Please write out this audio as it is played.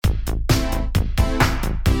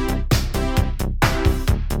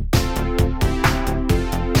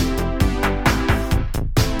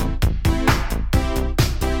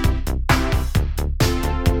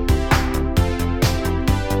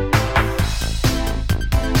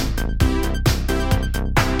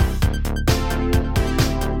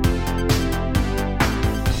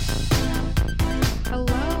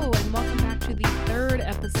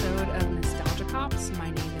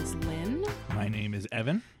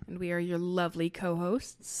And we are your lovely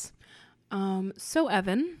co-hosts. So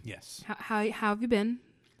Evan. Yes. How have you been?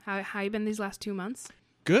 How you been these last 2 months?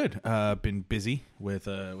 Good. Been busy with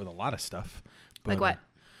a lot of stuff. But, Like what?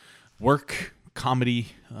 Work, comedy,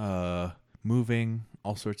 moving,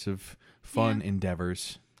 all sorts of fun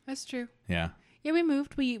endeavors. That's true. Yeah. Yeah, we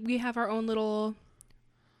moved. We have our own little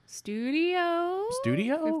studio.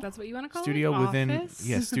 Studio? If that's what you want to call Studio it. within Office.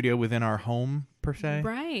 Yeah, studio within our home per se.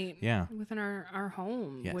 Right. Yeah. Within our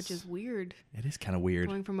home, Yes. which is weird. It is kind of weird.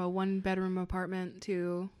 Going from a 1-bedroom apartment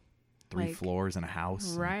to 3 floors and a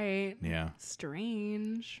house. Right. Yeah.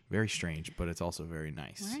 Strange. Very strange, but it's also very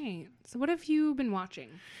nice. Right. So what have you been watching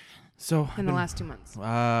So in the last 2 months?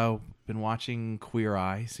 Been watching Queer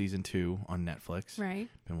Eye season 2 on Netflix. Right.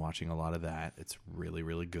 Been watching a lot of that. It's really,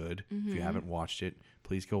 really good. Mm-hmm. If you haven't watched it,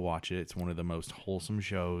 please go watch it. It's one of the most wholesome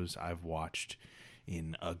shows I've watched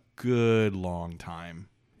in a good long time.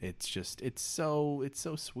 It's so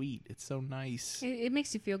sweet. It's so nice. It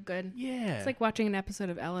makes you feel good. Yeah. It's like watching an episode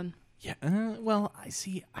of Ellen. Yeah. Well,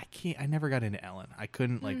 I never got into Ellen. I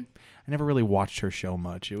couldn't I never really watched her show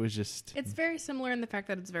much. It was just. It's very similar in the fact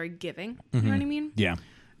that it's very giving. You know what I mean? Yeah.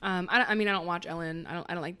 I don't watch Ellen. I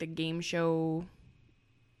don't like the game show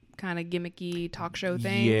kind of gimmicky talk show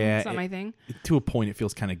thing. Yeah, It's not my thing. To a point, it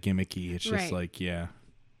feels kind of gimmicky. It's just Right. like, yeah.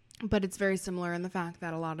 But it's very similar in the fact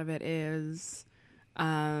that a lot of it is,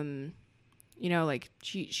 like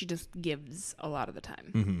she just gives a lot of the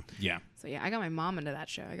time. Mm-hmm. Yeah. So yeah, I got my mom into that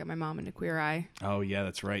show. I got my mom into Queer Eye. Oh yeah,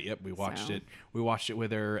 that's right. Yep, we watched So- it. We watched it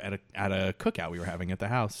with her at a cookout we were having at the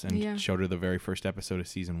house, and Yeah. showed her the very first episode of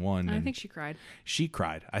season 1. And I and think she cried. she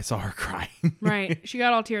cried. I saw her crying. Right. She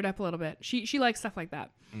got all teared up a little bit. She likes stuff like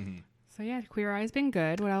that. Mm-hmm. So yeah, Queer Eye's been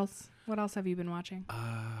good. What else? What else have you been watching?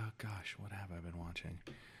 Gosh, what have I been watching?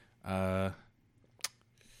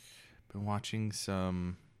 Been watching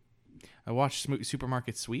some. I watched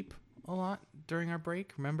Supermarket Sweep a lot during our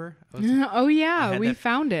break. Remember? Oh yeah, we that-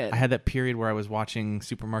 found it. I had that period where I was watching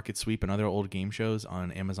Supermarket Sweep and other old game shows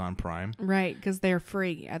on Amazon Prime. Right, because they're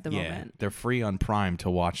free at the moment. They're free on Prime to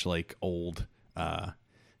watch old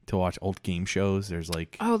game shows. There's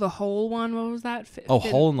like Oh, the Hole one. What was that?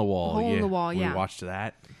 Hole in the Wall. Hole in the Wall. Yeah. We watched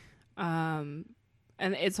that. And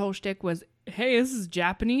its whole shtick was, hey, this is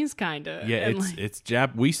Japanese kind of. Yeah, and it's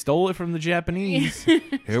we stole it from the Japanese. Here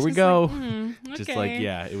we just go. like, Just okay. like,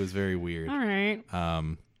 yeah, it was very weird. All right.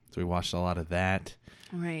 So we watched a lot of that.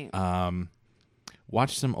 Right.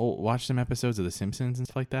 Watched some episodes of The Simpsons and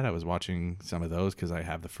stuff like that. I was watching some of those because I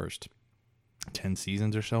have the first 10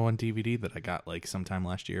 seasons or so on DVD that I got like sometime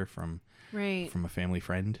last year from a family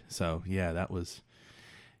friend. So yeah, that was.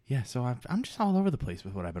 Yeah, so I'm just all over the place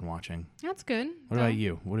with what I've been watching. That's good. What about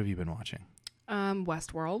you? What have you been watching?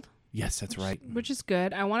 Westworld. Yes, that's right. Which is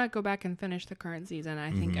good. I want to go back and finish the current season.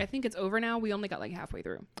 I think it's over now. We only got like halfway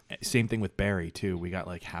through. Same thing with Barry too. We got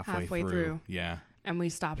like halfway through. Yeah. And we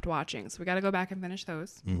stopped watching, so we got to go back and finish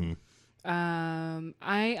those. Mm-hmm.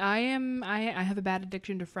 I have a bad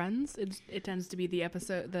addiction to Friends. It tends to be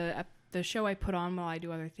the show I put on while I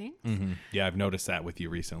do other things. Mm-hmm. Yeah, I've noticed that with you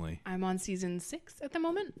recently. I'm on season 6 at the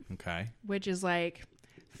moment. Okay. Which is like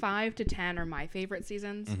 5 to 10 are my favorite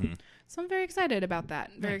seasons. Mm-hmm. So I'm very excited about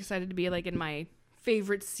that. Very Nice. excited to be like in my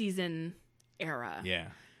favorite season era. Yeah.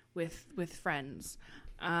 With Friends.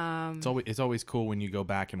 It's always cool when you go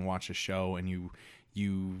back and watch a show and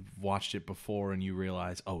you watched it before and you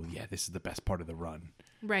realize, oh yeah, this is the best part of the run.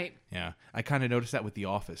 Right. Yeah. I kind of noticed that with The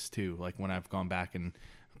Office too. Like when I've gone back and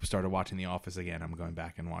started watching The Office again, I'm going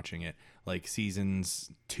back and watching it. Like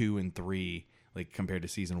seasons 2 and 3, like compared to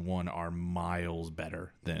season 1, are miles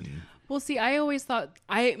better than. Well, see, I always thought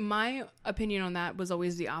my opinion on that was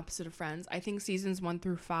always the opposite of Friends. I think seasons 1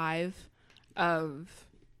 through 5 of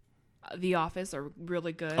The Office are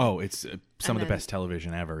really good. Oh, it's some of the then best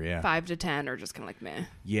television ever. Yeah. 5 to 10 are just kind of like meh.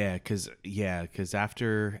 Yeah, because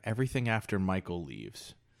after everything after Michael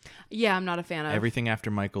leaves. Yeah, I'm not a fan of Everything after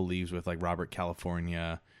Michael leaves with like Robert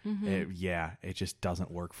California. It just doesn't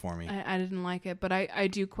work for me. I didn't like it, but I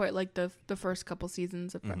do quite like the first couple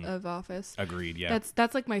seasons of Office. Agreed. Yeah.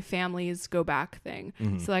 That's like my family's go back thing.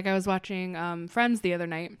 So like I was watching Friends the other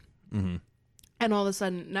night, and all of a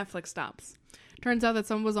sudden Netflix stops. Turns out that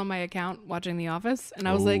someone was on my account watching The Office, and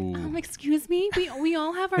I was like, excuse me, we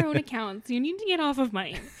all have our own accounts. You need to get off of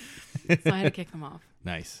mine. So I had to kick them off.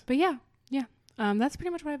 Nice. But yeah. That's pretty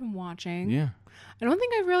much what I've been watching. Yeah.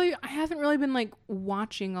 I haven't really been like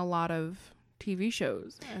watching a lot of TV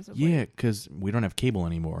shows as of late. Yeah, because we don't have cable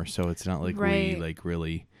anymore, so it's not like we like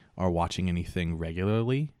really are watching anything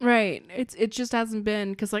regularly. Right. It just hasn't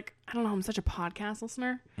been, because like, I don't know, I'm such a podcast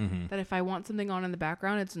listener that if I want something on in the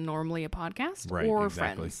background, it's normally a podcast or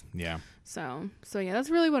Friends. Yeah. So yeah, that's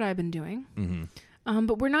really what I've been doing.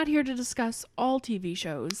 But we're not here to discuss all TV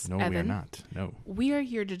shows. No, Evan. we are not. No. We are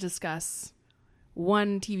here to discuss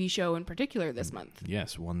one TV show in particular this month.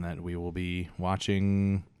 Yes, one that we will be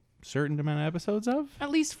watching certain amount of episodes of.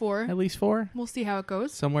 At least 4. At least 4. We'll see how it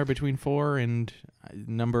goes. Somewhere between 4 and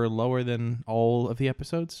number lower than all of the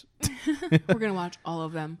episodes. We're going to watch all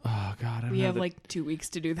of them. Oh, God. We have like 2 weeks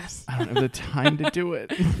to do this. I don't have the time to do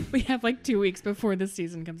it. We have like 2 weeks before this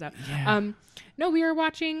season comes out. Yeah. No, we are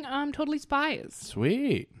watching Totally Spies.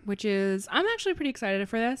 Sweet. Which is, I'm actually pretty excited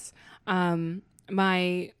for this.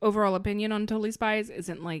 My overall opinion on Totally Spies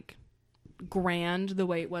isn't like grand the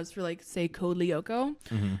way it was for like say Code Lyoko.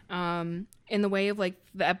 In the way of like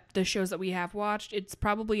the shows that we have watched, it's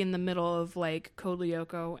probably in the middle of like Code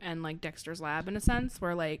Lyoko and like Dexter's Lab in a sense,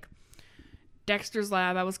 where like Dexter's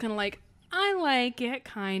Lab I was kind of like, I like it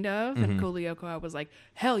kind of, and Code Lyoko I was like,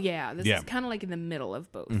 hell yeah, this is kind of like in the middle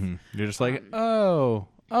of both. You're just like, oh,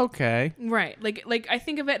 okay, right, like I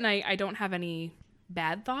think of it and I don't have any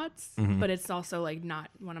bad thoughts, but it's also like not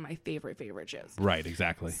one of my favorite shows. Right,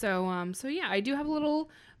 exactly. So yeah, I do have a little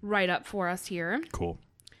write up for us here. Cool.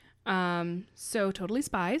 So Totally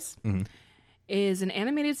Spies is an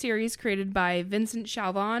animated series created by Vincent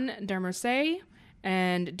Chalvon Demerse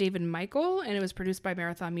and David Michael, and it was produced by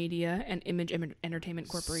Marathon Media and Image Entertainment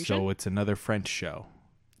Corporation. So it's another French show.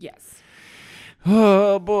 Yes.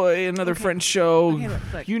 Oh boy, another French show. Okay,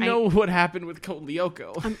 look, you know what happened with Code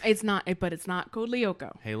Lyoko. It's not Code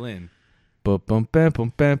Lyoko. Hey Lynn. Bum, bum, bam,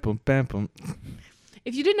 bum, bam, bum, bam, bum.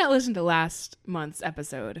 If you did not listen to last month's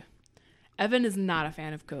episode, Evan is not a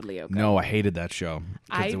fan of Code Lyoko. No, I hated that show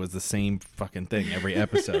because it was the same fucking thing every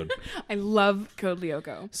episode. I love Code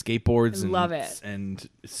Lyoko. Skateboards love it. And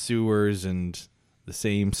sewers and the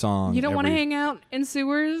same song. You don't want to hang out in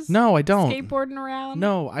sewers? No, I don't. Skateboarding around?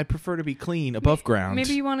 No, I prefer to be clean above ground.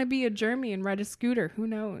 Maybe you want to be a Jeremy and ride a scooter. Who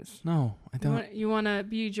knows? No, I don't. You want to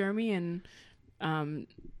be Jeremy and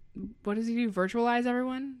what does he do? Virtualize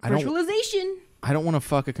everyone? Virtualization. I don't want to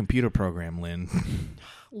fuck a computer program, Lynn.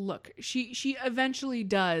 Look, she eventually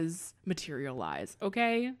does materialize,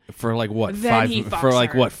 okay? For like what? Then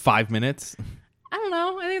 5 minutes? I don't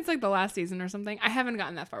know. I think it's like the last season or something. I haven't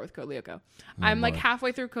gotten that far with Code Lyoko. I'm like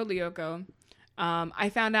halfway through Code Lyoko. I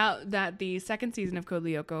found out that the second season of Code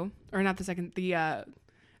Lyoko, or not the second, the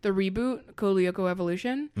reboot, Code Lyoko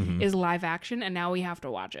Evolution, is live action, and now we have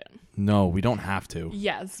to watch it. No, we don't have to.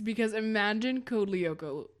 Yes, because imagine Code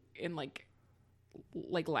Lyoko in like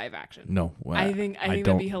live action. No, I think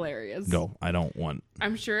that'd be hilarious. No, I don't want.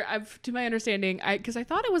 I'm sure. To my understanding, because I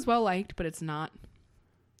thought it was well liked, but it's not.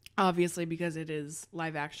 Obviously, because it is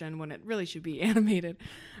live action when it really should be animated.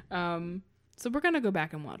 So we're going to go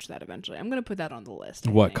back and watch that eventually. I'm going to put that on the list.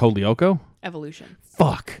 What, Code Lyoko? Evolution.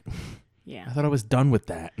 Fuck. Yeah. I thought I was done with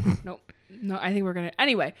that. Nope. No, I think we're going to...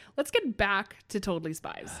 Anyway, let's get back to Totally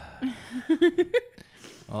Spies.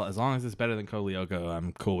 Well, as long as it's better than Code Lyoko,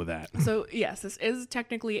 I'm cool with that. So, yes, this is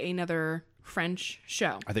technically another French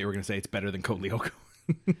show. I think we're going to say it's better than Code Lyoko.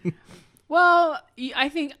 Well, I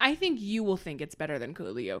think you will think it's better than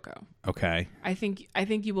Code Lyoko. Okay. I think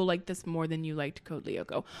you will like this more than you liked Code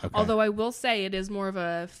Lyoko. Okay. Although I will say it is more of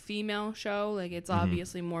a female show. Like it's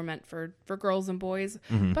obviously more meant for girls and boys.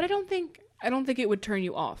 But I don't think it would turn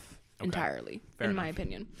you off entirely, in my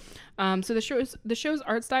opinion. So the show's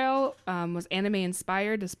art style was anime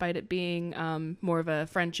inspired, despite it being more of a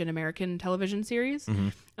French and American television series.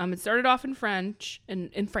 It started off in France.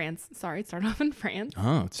 Sorry, it started off in France.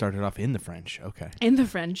 Oh, it started off in the French. Okay. In the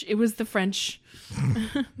French. It was the French.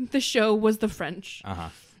 The show was the French.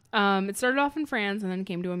 It started off in France and then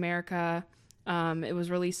came to America. It was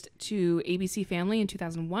released to ABC Family in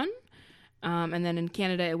 2001. And then in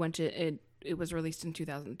Canada, it was released in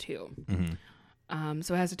 2002.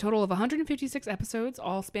 So it has a total of 156 episodes,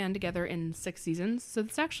 all spanned together in 6 seasons. So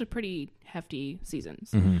it's actually pretty hefty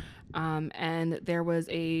seasons. And there was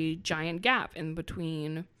a giant gap in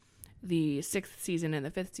between the 6th season and the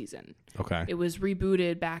 5th season. Okay. It was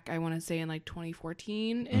rebooted back, I want to say, in like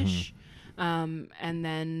 2014-ish. And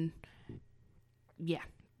then, yeah,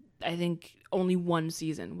 I think only 1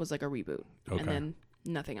 season was like a reboot. Okay. And then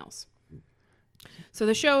nothing else. So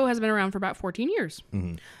the show has been around for about 14 years.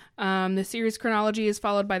 The series chronology is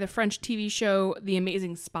followed by the French TV show The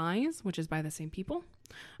Amazing Spies, which is by the same people.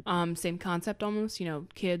 Same concept almost,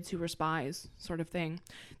 kids who were spies sort of thing.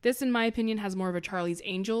 This, in my opinion, has more of a Charlie's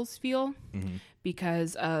Angels feel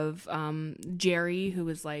because of Jerry, who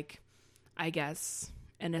is like, I guess,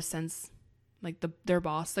 in a sense, like their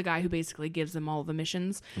boss, the guy who basically gives them all the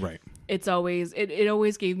missions. Right. It's always it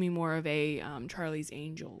always gave me more of a Charlie's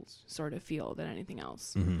Angels sort of feel than anything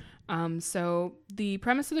else. So the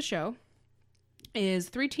premise of the show is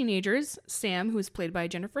 3 teenagers: Sam, who is played by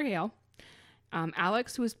Jennifer Hale,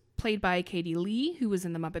 Alex, who is played by Katie Lee, who was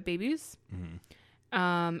in the Muppet Babies,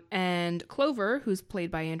 and Clover, who's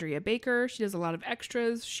played by Andrea Baker. She does a lot of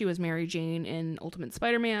extras. She was Mary Jane in Ultimate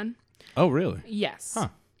Spider-Man. Oh, really? Yes. Huh.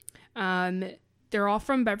 They're all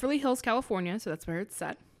from Beverly Hills, California, so that's where it's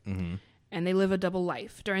set. And they live a double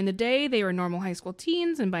life. During the day, they are normal high school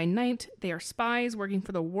teens, and by night, they are spies working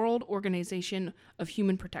for the World Organization of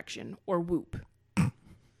Human Protection, or WOOHP.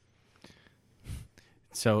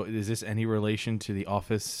 So, is this any relation to the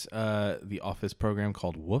Office program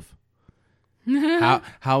called WOOHP?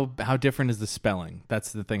 How different is the spelling?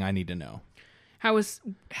 That's the thing I need to know. How is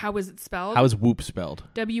it spelled? How is WOOHP spelled?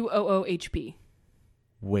 WOOHP.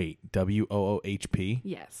 Wait, WOOHP?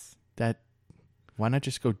 Yes. Why not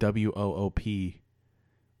just go WOOP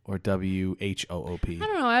or WHOOP? I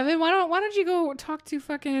don't know, Evan. Why don't you go talk to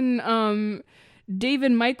fucking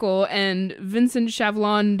David Michael and Vincent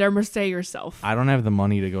Chavlon d'Armorstay yourself? I don't have the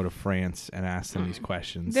money to go to France and ask them these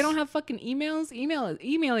questions. They don't have fucking emails?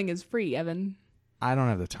 Emailing is free, Evan. I don't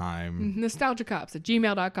have the time.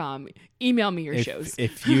 Nostalgiacops@gmail.com. Email me your shows.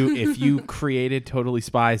 If you created Totally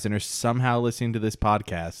Spies and are somehow listening to this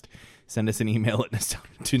podcast, send us an email to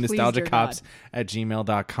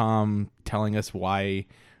nostalgiacops@gmail.com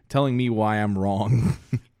telling me why I'm wrong.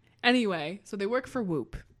 Anyway, so they work for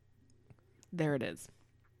WOOHP. There it is.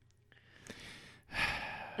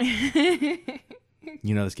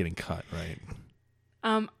 You know that's getting cut, right?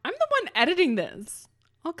 I'm the one editing this.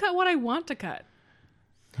 I'll cut what I want to cut.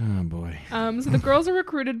 Oh, boy. So the girls are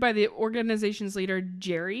recruited by the organization's leader,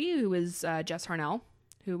 Jerry, who is Jess Harnell,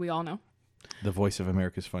 who we all know. The voice of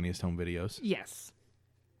America's Funniest Home Videos. Yes.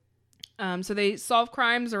 So they solve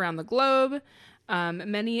crimes around the globe.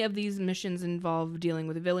 Many of these missions involve dealing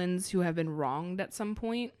with villains who have been wronged at some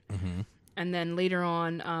point. And then later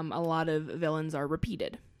on, a lot of villains are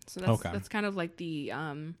repeated. So that's kind of like the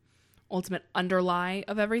ultimate underlie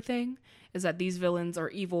of everything, is that these villains are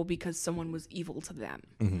evil because someone was evil to them.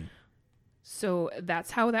 So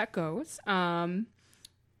that's how that goes. And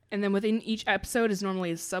then within each episode is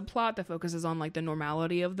normally a subplot that focuses on like the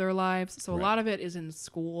normality of their lives. So a lot of it is in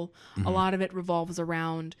school. A lot of it revolves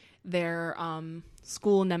around their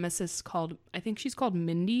school nemesis called, I think she's called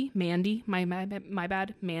Mandy. My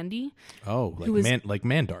bad, Mandy. Oh, like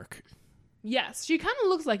Mandark. Yes, she kind of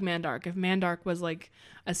looks like Mandark if Mandark was like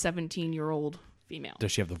a 17-year-old female.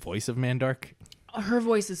 Does she have the voice of Mandark? Her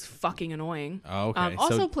voice is fucking annoying. Oh, okay.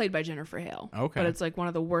 Also played by Jennifer Hale. Okay. But it's like one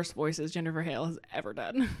of the worst voices Jennifer Hale has ever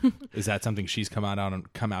done. Is that something she's come out on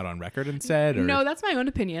record and said? Or? No, that's my own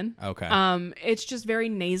opinion. Okay. It's just very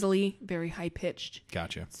nasally, very high pitched.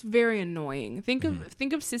 Gotcha. It's very annoying. Think of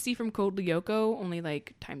Sissy from Code Lyoko, only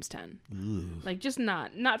like times 10. Ugh. Like just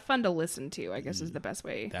not fun to listen to, I guess is the best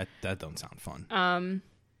way. That don't sound fun.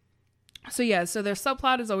 So their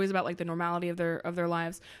subplot is always about like the normality of their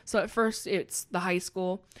lives. So at first it's the high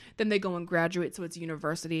school, then they go and graduate, so it's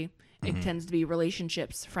university. It tends to be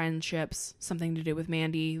relationships, friendships, something to do with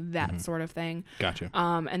Mandy, that sort of thing. Gotcha.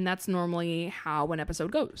 And that's normally how an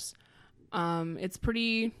episode goes. It's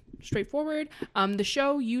pretty straightforward.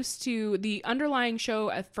 The underlying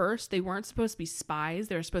show at first, they weren't supposed to be spies.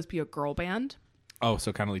 They were supposed to be a girl band. Oh,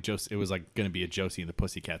 so kind of like it was like going to be a Josie and the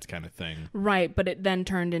Pussycats kind of thing. Right, but it then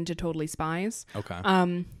turned into Totally Spies. Okay.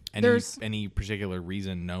 Any particular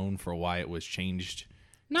reason known for why it was changed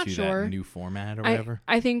Not to sure. that new format or whatever?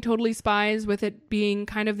 I think Totally Spies, with it being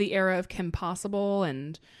kind of the era of Kim Possible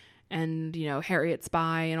and Harriet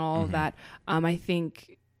Spy and all of that, I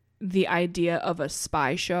think the idea of a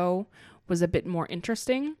spy show was a bit more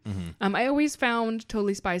interesting. I always found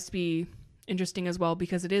Totally Spies to be interesting as well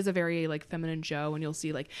because it is a very like feminine show, and you'll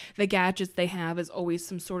see like the gadgets they have is always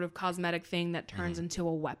some sort of cosmetic thing that turns into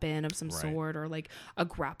a weapon of some sort, or like a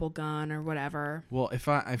grapple gun or whatever. Well, if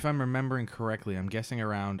I'm remembering correctly, I'm guessing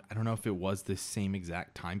around, I don't know if it was the same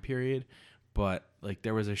exact time period, but like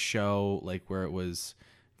there was a show like where it was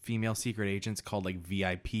female secret agents called like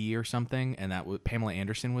VIP or something, and Pamela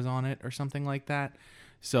Anderson was on it or something like that.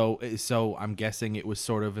 So I'm guessing it was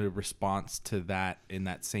sort of a response to that in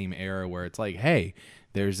that same era where it's like, hey,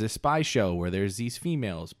 there's this spy show where there's these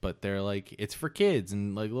females, but they're like, it's for kids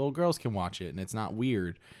and like little girls can watch it, and it's not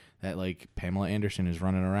weird that like Pamela Anderson is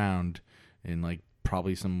running around in like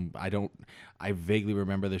probably I vaguely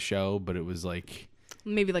remember the show, but it was like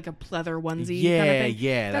maybe like a pleather onesie yeah, kind of thing.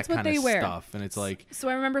 Yeah, that's that what they wear. Stuff. And it's like, so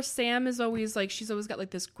I remember Sam is always like, she's always got like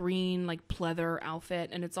this green like pleather outfit,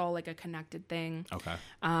 and it's all like a connected thing. Okay.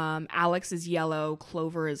 Alex is yellow,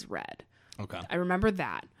 Clover is red. Okay. I remember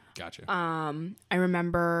that. Gotcha. I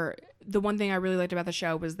remember the one thing I really liked about the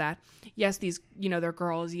show was that, yes, these, they're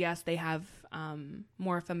girls. Yes, they have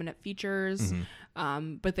more effeminate features,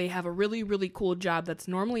 but they have a really, really cool job that's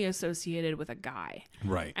normally associated with a guy.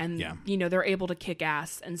 Right. And, yeah. They're able to kick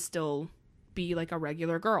ass and still be like a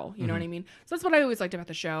regular girl. You know what I mean? So that's what I always liked about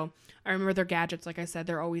the show. I remember their gadgets. Like I said,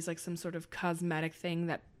 they're always like some sort of cosmetic thing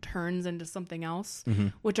that turns into something else,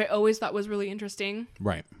 which I always thought was really interesting.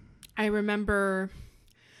 Right. I remember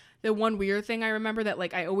the one weird thing I remember that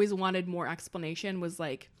like I always wanted more explanation was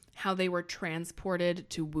like how they were transported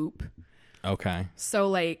to WOOHP. Okay. So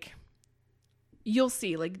like you'll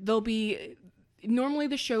see like normally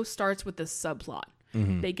the show starts with this subplot.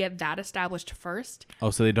 They get that established first.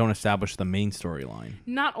 Oh, so they don't establish the main storyline.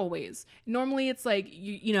 Not always. Normally it's like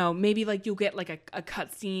maybe like you'll get like a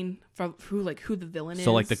cut scene from who the villain is.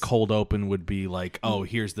 So like the cold open would be like, oh,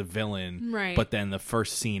 here's the villain. Right. But then the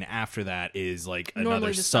first scene after that is like normally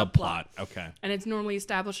another the subplot. Okay. And it's normally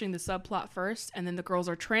establishing the subplot first, and then the girls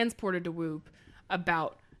are transported to WOOHP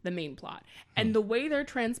about the main plot. And the way they're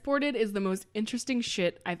transported is the most interesting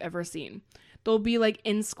shit I've ever seen. They'll be like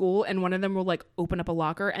in school, and one of them will like open up a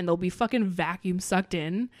locker, and they'll be fucking vacuum sucked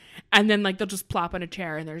in, and then like they'll just plop on a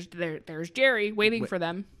chair, and there's Jerry waiting for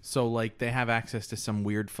them. So like they have access to some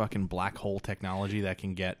weird fucking black hole technology that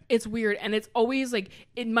can get. It's weird, and it's always like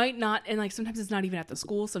it might not, and like sometimes it's not even at the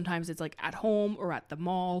school. Sometimes it's like at home or at the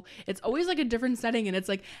mall. It's always like a different setting, and it's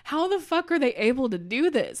like, how the fuck are they able to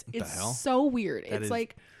do this? It's so weird. It's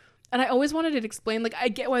like. And I always wanted it explained. Like, I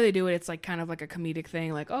get why they do it. It's like kind of like a comedic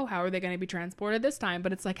thing. Like, oh, how are they going to be transported this time?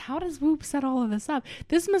 But it's like, how does WOOHP set all of this up?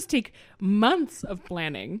 This must take months of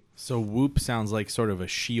planning. So WOOHP sounds like sort of a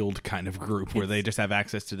SHIELD kind of group where they just have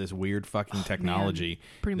access to this weird fucking technology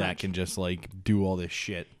that can just like do all this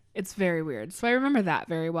shit. It's very weird. So I remember that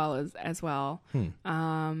very well as well.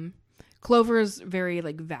 Clover's very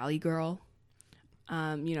like Valley Girl.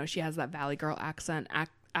 She has that Valley Girl accent.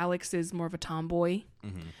 Alex is more of a tomboy.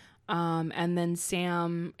 And then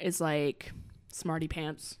Sam is like smarty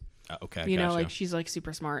pants. Okay. Gotcha. Like she's like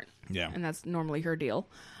super smart. Yeah. And that's normally her deal.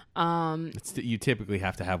 You typically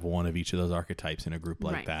have to have one of each of those archetypes in a group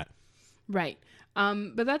like that. Right.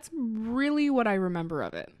 But that's really what I remember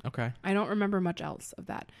of it. Okay. I don't remember much else of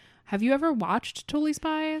that. Have you ever watched Totally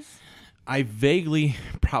Spies? I vaguely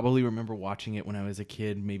probably remember watching it when I was a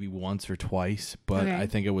kid, maybe once or twice, but I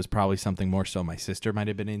think it was probably something more so my sister might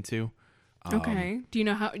have been into. Okay. Do you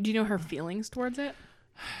know her feelings towards it?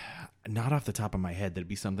 Not off the top of my head. That'd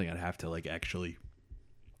be something I'd have to like actually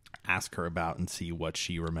ask her about and see what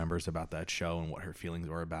she remembers about that show and what her feelings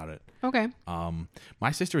were about it. Okay.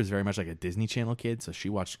 My sister is very much like a Disney Channel kid, so she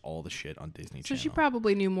watched all the shit on Disney Channel. So she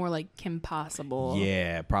probably knew more like Kim Possible.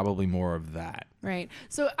 Yeah, probably more of that. Right.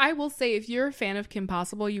 So I will say, if you're a fan of Kim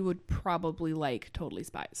Possible, you would probably like Totally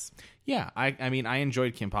Spies. Yeah, I mean, I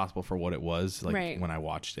enjoyed Kim Possible for what it was like when I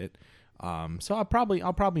watched it. So I'll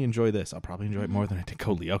probably enjoy this. I'll probably enjoy it more than I did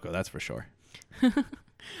Code Lyoko, that's for sure.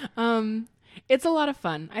 It's a lot of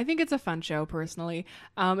fun. I think it's a fun show, personally.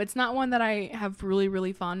 It's not one that I have really,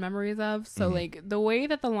 really fond memories of. So like the way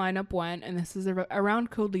that the lineup went, and this is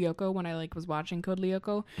around Code Lyoko when I like was watching Code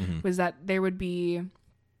Lyoko, was that there would be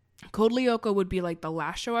Code Lyoko would be like the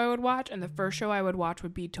last show I would watch, and the first show I would watch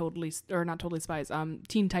would be not Totally Spies,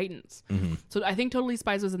 Teen Titans. So I think Totally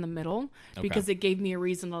Spies was in the middle because it gave me a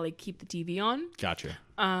reason to like keep the TV on. Gotcha.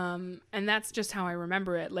 And that's just how I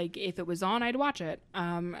remember it. Like if it was on, I'd watch it.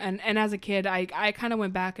 And as a kid, I kind of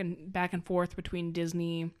went back and forth between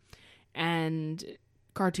Disney and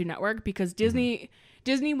Cartoon Network because Disney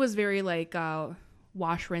was very like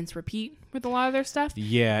wash, rinse, repeat with a lot of their stuff.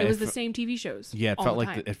 Yeah, it was the same TV shows. Yeah, it felt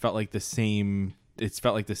like the same. It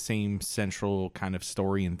felt like the same central kind of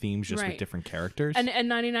story and themes, just with different characters. And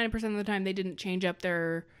 99% of the time, they didn't change up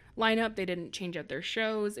their lineup. They didn't change up their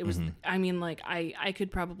shows. It was, I mean, like I could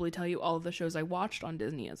probably tell you all of the shows I watched on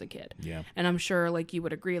Disney as a kid. Yeah. And I'm sure like you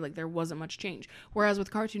would agree, like there wasn't much change. Whereas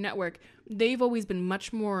with Cartoon Network, they've always been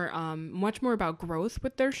much more about growth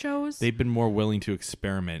with their shows. They've been more willing to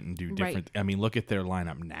experiment and do different. I mean, look at their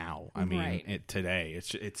lineup now. I mean, today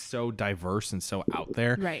it's so diverse and so out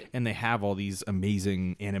there. Right. And they have all these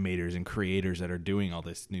amazing animators and creators that are doing all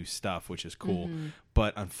this new stuff, which is cool.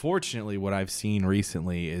 But unfortunately, what I've seen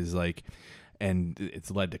recently is like, and it's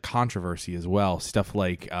led to controversy as well. Stuff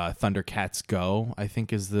like Thundercats Go, I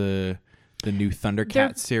think, is the new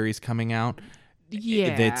Thundercats series coming out.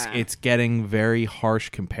 it's getting very harsh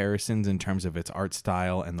comparisons in terms of its art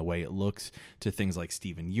style and the way it looks to things like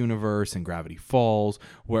Steven Universe and Gravity Falls,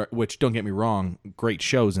 which, don't get me wrong, great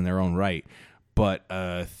shows in their own right. But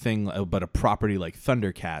a property like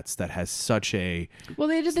Thundercats that has such a... Well,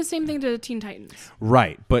 they did the same thing to Teen Titans.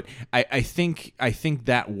 Right, but I think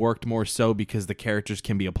that worked more so because the characters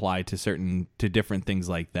can be applied to different things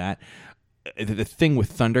like that. The thing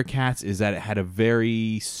with Thundercats is that it had a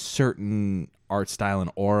very certain art style and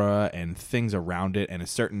aura and things around it, and a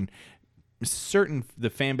certain the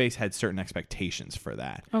fan base had certain expectations for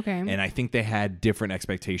that. Okay. And I think they had different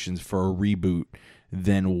expectations for a reboot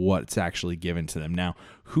than what's actually given to them. Now,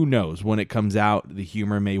 who knows? When it comes out, the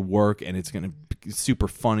humor may work and it's going to be super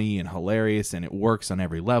funny and hilarious and it works on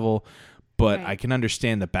every level. But right. I can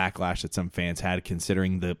understand the backlash that some fans had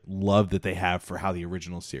considering the love that they have for how the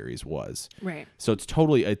original series was. Right. So it's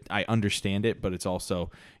totally, I understand it, but it's also,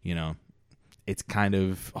 it's kind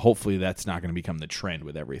of, hopefully that's not going to become the trend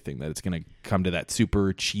with everything, that it's going to come to that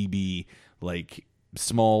super chibi, like,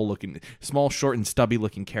 small, short and stubby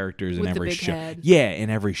looking characters with in every show. Head. Yeah, in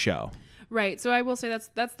every show. Right. So I will say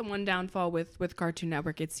that's the one downfall with Cartoon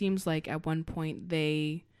Network. It seems like at one point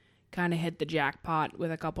they kind of hit the jackpot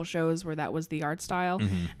with a couple shows where that was the art style,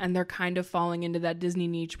 and they're kind of falling into that Disney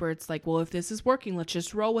niche where it's like, well, if this is working, let's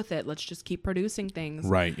just roll with it. Let's just keep producing things.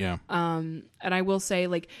 Right. Yeah. And I will say,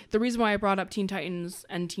 like, the reason why I brought up Teen Titans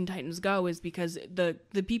and Teen Titans Go is because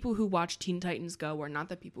the people who watch Teen Titans Go are not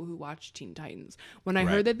the people who watch Teen Titans. When I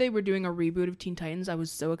heard that they were doing a reboot of Teen Titans, I was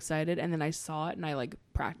so excited, and then I saw it and I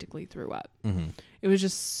practically threw up. It was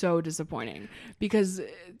just so disappointing because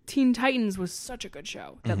Teen Titans was such a good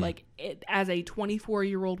show that as a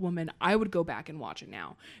 24-year-old woman, I would go back and watch it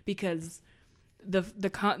now because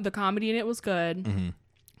the comedy in it was good.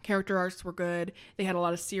 Character arcs were good. They had a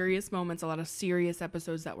lot of serious moments, a lot of serious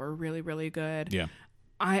episodes that were really, really good. Yeah.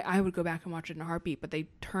 I would go back and watch it in a heartbeat, but they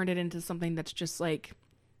turned it into something that's just like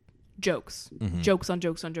jokes on jokes on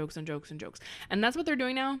jokes on jokes and jokes, and that's what they're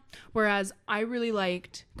doing now. Whereas I really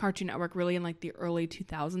liked Cartoon Network really in the early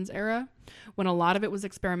 2000s era, when a lot of it was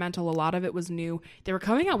experimental, a lot of it was new. They were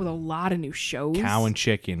coming out with a lot of new shows. Cow and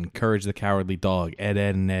Chicken, Courage the Cowardly Dog, Ed,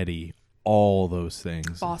 Ed and Eddie, all those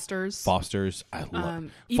things. Fosters, I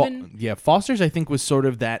love. Fosters I think was sort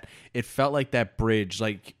of that, it felt like that bridge,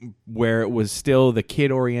 like where it was still the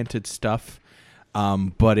kid oriented stuff,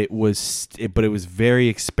 but it was very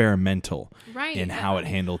experimental in how it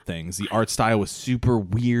handled things. The art style was super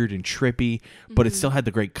weird and trippy, but it still had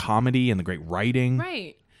the great comedy and the great writing.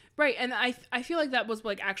 Right, and I feel like that was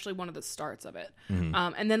actually one of the starts of it.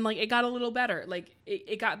 And then it got a little better.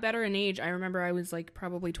 It got better in age. I remember I was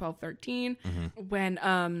probably 12, 13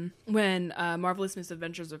 when Marvelous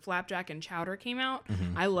Misadventures of Flapjack and Chowder came out.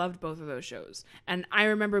 I loved both of those shows. And I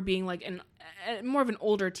remember being more of an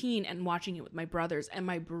older teen and watching it with my brothers, and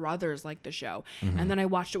my brothers liked the show. And then I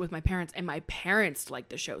watched it with my parents, and my parents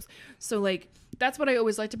liked the shows. So that's what I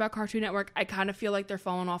always liked about Cartoon Network. I kind of feel like they're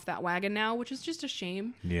falling off that wagon now, which is just a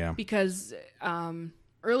shame. Yeah. Because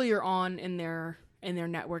earlier on in their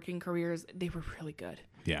networking careers, they were really good.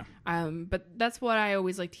 Yeah. But that's what I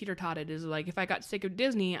always teeter-totted is if I got sick of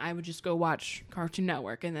Disney, I would just go watch Cartoon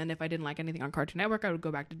Network, and then if I didn't like anything on Cartoon Network, I would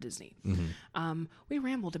go back to Disney. We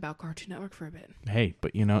rambled about Cartoon Network for a bit. Hey,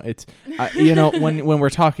 but it's when we're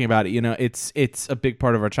talking about it, it's a big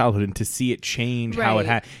part of our childhood, and to see it change how it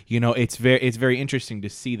had, it's very interesting to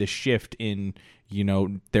see the shift in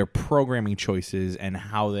their programming choices and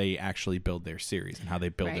how they actually build their series and how they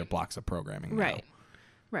build their blocks of programming.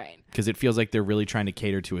 Right. Because it feels like they're really trying to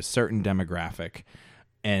cater to a certain demographic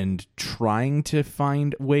and trying to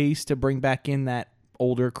find ways to bring back in that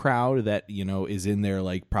older crowd that, is in their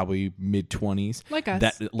probably mid-20s. Like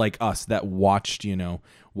us. That watched in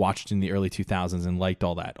the early 2000s and liked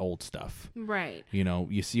all that old stuff. Right.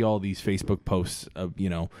 You see all these Facebook posts of,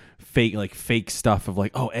 fake stuff of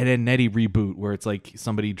Ed, Ed and Eddie reboot, where it's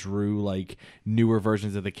somebody drew newer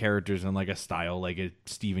versions of the characters in a style like a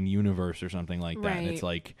Steven Universe or something like that. Right.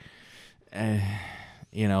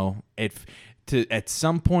 And it's at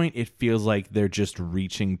some point it feels like they're just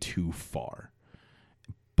reaching too far.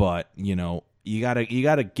 But, you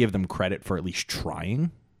gotta give them credit for at least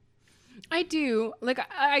trying. I do.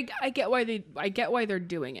 I get why they're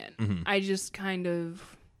doing it. I just kind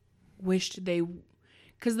of wished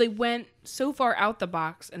because they went so far out the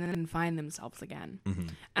box and then find themselves again.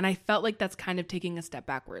 And I felt like that's kind of taking a step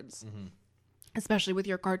backwards. especially with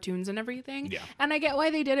your cartoons and everything. Yeah. And I get why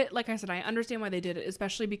they did it. Like I said, I understand why they did it,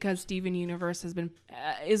 especially because Steven Universe has been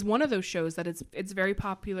is one of those shows that it's very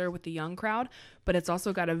popular with the young crowd, but it's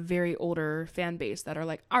also got a very older fan base that are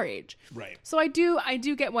like our age. Right. So I do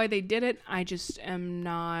get why they did it. I just am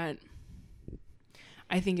not.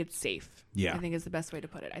 I think it's safe. Yeah. I think it's the best way to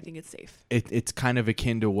put it. I think it's safe. It's kind of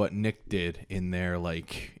akin to what Nick did in their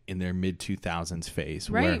mid 2000s phase,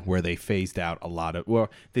 right. where they phased out a lot of.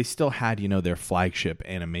 Well, they still had their flagship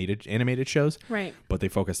animated shows, right? But they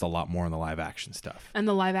focused a lot more on the live action stuff. And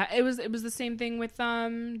the it was the same thing with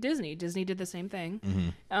Disney. Disney did the same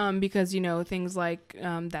thing, because things like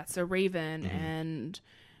That's a Raven and.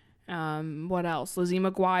 What else? Lizzie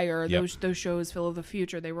McGuire. Yep. Those shows, Phil of the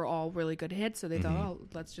Future. They were all really good hits. So they thought, oh,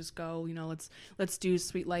 let's just go. Let's do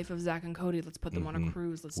Sweet Life of Zach and Cody. Let's put them on a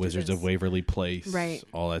cruise. Let's Wizards do this. of Waverly Place. Right.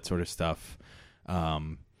 All that sort of stuff.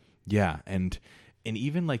 Yeah, and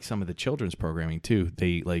even like some of the children's programming too.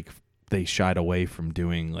 They shied away from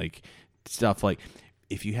doing like stuff like,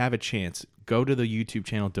 if you have a chance, go to the YouTube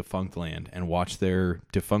channel Defunct Land and watch their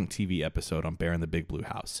Defunct TV episode on Bear in the Big Blue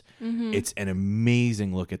House. Mm-hmm. It's an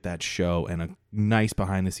amazing look at that show and a nice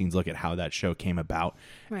behind the scenes look at how that show came about.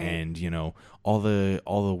 Right. And, all the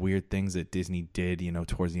weird things that Disney did,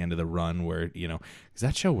 towards the end of the run where, because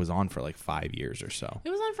that show was on for like 5 years or so. It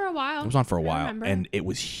was on for a while. It was on for a while and it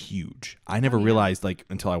was huge. I never realized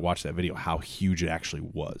until I watched that video how huge it actually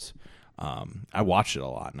was. I watched it a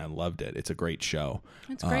lot and I loved it. It's a great show.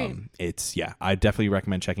 It's great. I definitely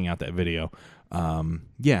recommend checking out that video.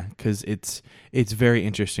 Because it's very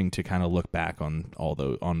interesting to kind of look back on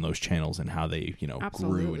on those channels and how they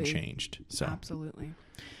grew and changed. So absolutely.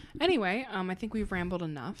 Anyway, I think we've rambled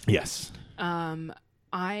enough. Yes. I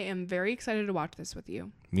am very excited to watch this with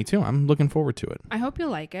you. Me too. I'm looking forward to it. I hope you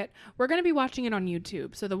like it. We're going to be watching it on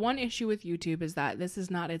YouTube. So the one issue with YouTube is that this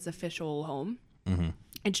is not its official home. Mm-hmm.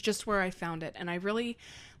 It's just where I found it. And I really,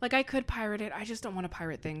 I could pirate it. I just don't want to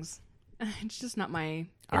pirate things. It's just not my...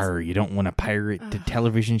 You don't want to pirate the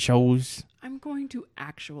television shows? I'm going to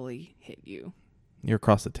actually hit you. You're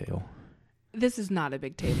across the table. This is not a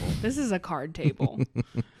big table. This is a card table.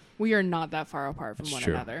 We are not that far apart from one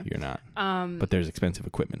another. You're not. But there's expensive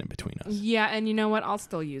equipment in between us. Yeah, and you know what? I'll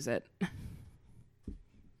still use it.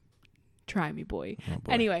 Try me, boy. Oh,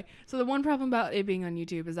 boy. Anyway, so the one problem about it being on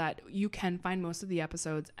YouTube is that you can find most of the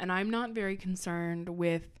episodes, and I'm not very concerned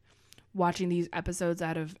with watching these episodes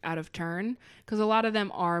out of turn, because a lot of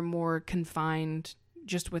them are more confined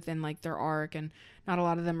just within their arc, and not a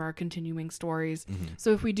lot of them are continuing stories. Mm-hmm.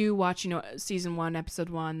 So if we do watch, season 1, episode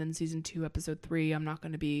 1, then season 2, episode 3, I'm not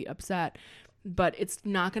going to be upset, but it's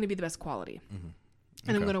not going to be the best quality. Mm-hmm.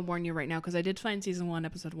 And I'm going to warn you right now, because I did find season 1,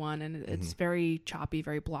 episode 1, and it's very choppy,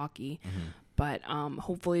 very blocky. Mm-hmm. But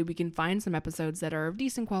hopefully we can find some episodes that are of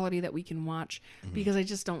decent quality that we can watch, because I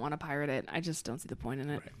just don't want to pirate it. I just don't see the point in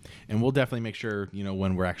it. Right. And we'll definitely make sure,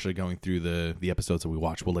 when we're actually going through the episodes that we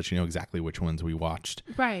watch, we'll let you know exactly which ones we watched.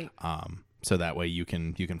 Right. So that way you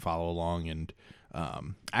can follow along, and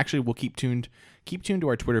actually we'll keep tuned to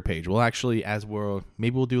our Twitter page. We'll actually,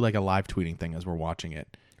 maybe we'll do like a live tweeting thing as we're watching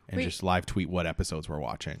it. And just live tweet what episodes we're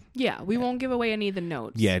watching. Yeah, we won't give away any of the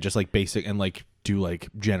notes. Yeah, just basic and do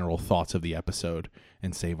general thoughts of the episode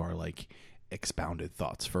and save our expounded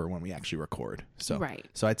thoughts for when we actually record. So right.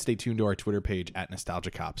 So I'd stay tuned to our Twitter page at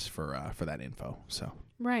Nostalgia Cops for that info. So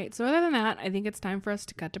right. So other than that, I think it's time for us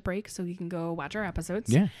to cut to break so we can go watch our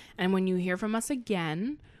episodes. Yeah. And when you hear from us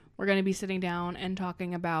again, we're going to be sitting down and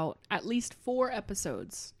talking about at least 4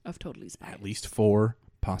 episodes of Totally Spies. At least 4.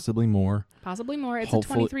 Possibly more. It's a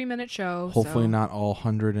 23-minute show. Hopefully not all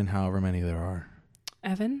 100 and however many there are.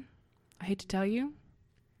 Evan, I hate to tell you,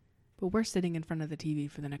 but we're sitting in front of the TV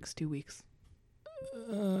for the next 2 weeks.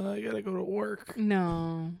 I gotta go to work.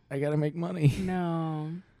 No. I gotta make money.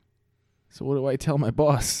 No. So what do I tell my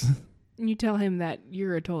boss? You tell him that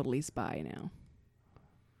you're a Totally Spy now.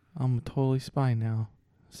 I'm a Totally Spy now,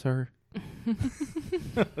 sir.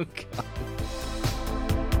 Oh, God.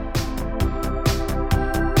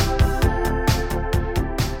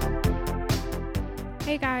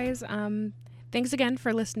 Hey guys, thanks again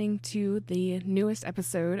for listening to the newest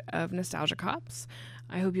episode of Nostalgia Cops.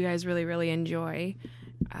 I hope you guys really, really enjoy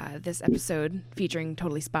this episode featuring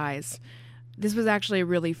Totally Spies. This was actually a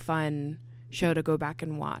really fun show to go back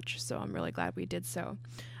and watch, so I'm really glad we did so.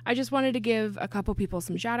 I just wanted to give a couple people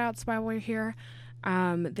some shout outs while we're here.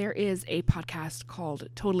 There is a podcast called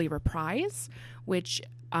Totally Reprise, which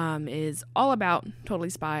is all about Totally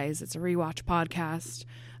Spies. It's a rewatch podcast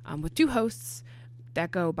with 2 hosts that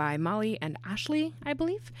go by Molly and Ashley, I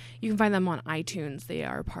believe. You can find them on iTunes. They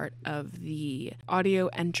are part of the Audio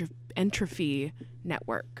Entropy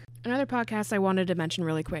Network. Another podcast I wanted to mention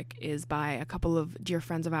really quick is by a couple of dear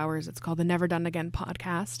friends of ours. It's called the Never Done Again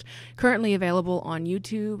podcast, currently available on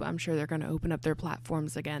YouTube. I'm sure they're going to open up their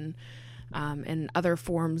platforms again in other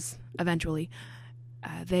forms eventually.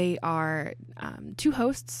 They are two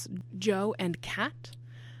hosts, Joe and Kat.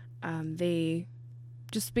 They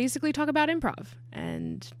just basically talk about improv.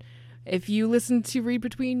 And if you listen to Read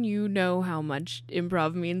Between, you know how much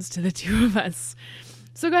improv means to the two of us.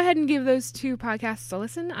 So go ahead and give those two podcasts a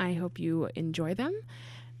listen. I hope you enjoy them.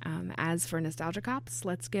 As for Nostalgia Cops,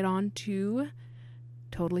 let's get on to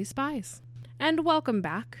Totally Spies. And welcome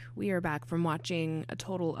back. We are back from watching a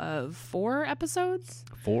total of 4 episodes.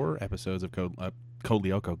 4 episodes of Code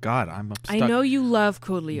Lyoko. God, I'm stuck. I know you love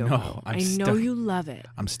Code Lyoko. No, I know you love it.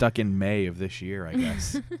 I'm stuck in May of this year, I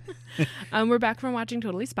guess. We're back from watching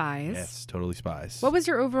Totally Spies. Yes, Totally Spies. What was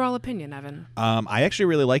your overall opinion, Evan? I actually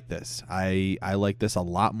really like this. I like this a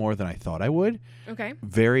lot more than I thought I would. Okay.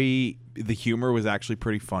 The humor was actually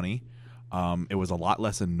pretty funny. It was a lot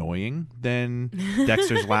less annoying than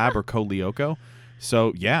Dexter's Lab or Code Lyoko.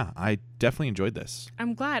 So, yeah, I definitely enjoyed this.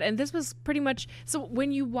 I'm glad. And this was pretty much... So,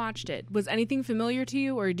 when you watched it, was anything familiar to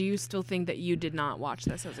you, or do you still think that you did not watch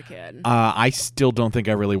this as a kid? I still don't think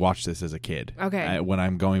I really watched this as a kid. Okay. When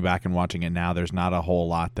I'm going back and watching it now, there's not a whole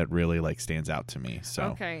lot that really, stands out to me. So.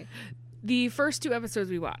 Okay. The first 2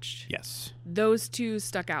 episodes we watched. Yes. Those 2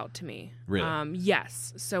 stuck out to me. Really?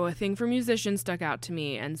 Yes. So, A Thing for Musicians stuck out to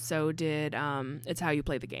me, and so did It's How You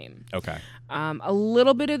Play the Game. Okay. A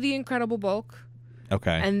little bit of The Incredible Bulk.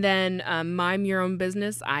 Okay. And then Mime Your Own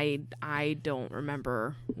Business, I don't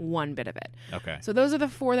remember one bit of it. Okay. So those are the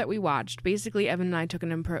 4 that we watched. Basically, Evan and I took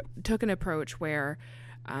an approach where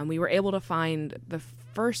we were able to find the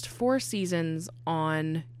first 4 seasons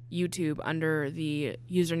on YouTube under the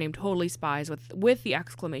username Totally Spies with the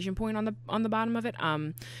exclamation point on the bottom of it.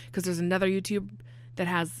 Because there's another YouTube that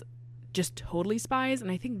has just Totally Spies,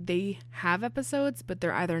 and I think they have episodes, but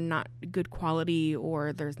they're either not good quality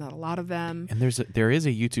or there's not a lot of them. And there is a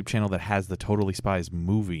YouTube channel that has the Totally Spies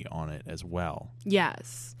movie on it as well.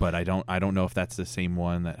 Yes, but I don't know if that's the same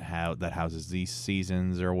one that houses these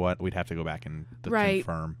seasons or what. We'd have to go back and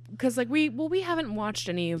confirm. Because we haven't watched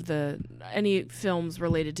any films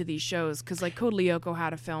related to these shows. Because Code Lyoko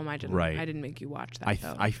had a film, I didn't make you watch that.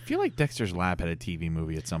 I feel like Dexter's Lab had a TV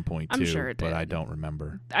movie at some point too. I'm sure it did, but I don't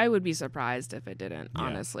remember. I would be surprised if it didn't,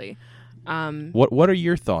 honestly. What are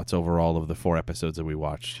your thoughts overall of the 4 episodes that we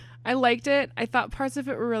watched? I liked it. I thought parts of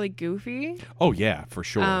it were really goofy. Oh yeah, for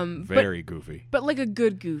sure. Very goofy. But a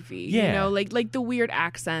good goofy. Yeah. You know, like the weird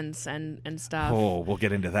accents and stuff. Oh, we'll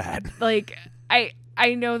get into that.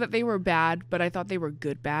 I know that they were bad, but I thought they were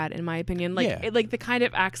good bad in my opinion. The kind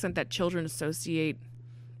of accent that children associate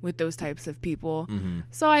with those types of people. Mm-hmm.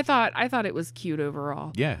 So I thought it was cute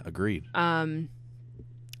overall. Yeah, agreed.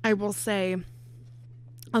 I will say,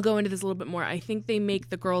 I'll go into this a little bit more. I think they make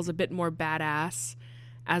the girls a bit more badass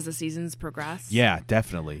as the seasons progress. Yeah,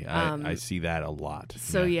 definitely. I see that a lot.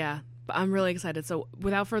 So yeah, I'm really excited. So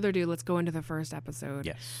without further ado, let's go into the first episode.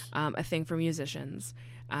 Yes. A Thing for Musicians.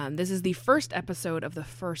 This is the first episode of the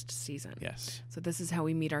first season. Yes. So this is how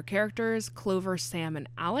we meet our characters, Clover, Sam, and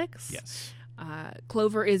Alex. Yes.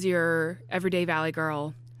 Clover is your everyday valley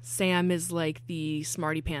girl. Sam is like the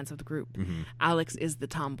smarty pants of the group. Mm-hmm. Alex is the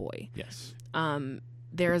tomboy. Yes.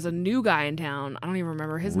 There's a new guy in town. I don't even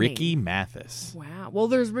remember his name. Ricky Mathis. Wow. Well,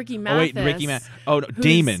 there's Ricky Mathis. Oh, wait, Ricky Mathis. Oh, no,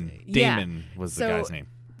 Damon. Damon was the guy's name.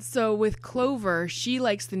 So with Clover, she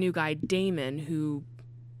likes the new guy, Damon, who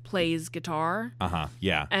plays guitar. Uh-huh,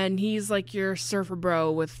 yeah. And he's like your surfer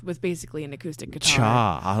bro with basically an acoustic guitar.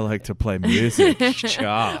 Cha, I like to play music.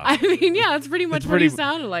 Cha. I mean, yeah, that's pretty much what he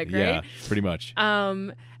sounded like, right? Yeah, pretty much.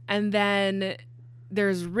 And then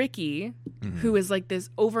there's Ricky, mm-hmm. who is like this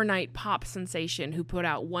overnight pop sensation who put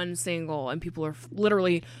out one single and people are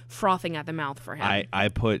literally frothing at the mouth for him. I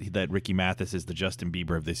put that Ricky Mathis is the Justin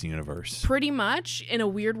Bieber of this universe. Pretty much, in a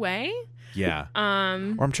weird way. Yeah. Or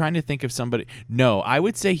I'm trying to think of somebody. No, I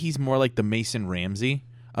would say he's more like the Mason Ramsey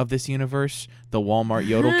of this universe, the Walmart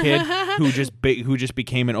yodel kid who just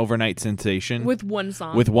became an overnight sensation with one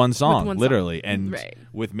song. Literally. And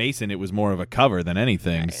with Mason, it was more of a cover than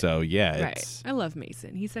anything. Right. So yeah, it's... I love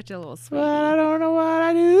Mason. He's such a little sweet. But I don't know what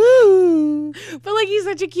I do. But he's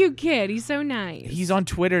such a cute kid. He's so nice. He's on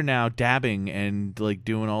Twitter now, dabbing and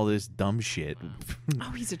doing all this dumb shit.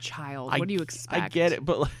 Oh, he's a child. What do you expect? I get it,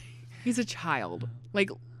 but he's a child.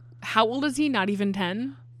 How old is he? Not even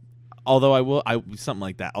 10. Although something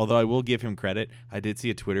like that. Although I will give him credit. I did see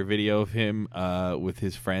a Twitter video of him with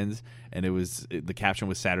his friends, and the caption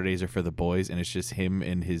was "Saturdays are for the boys," and it's just him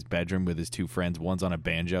in his bedroom with his two friends. One's on a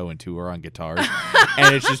banjo and two are on guitars,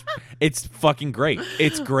 and it's fucking great.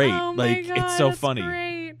 It's great. Oh my God, it's so that's funny.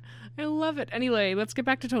 Great. I love it. Anyway, let's get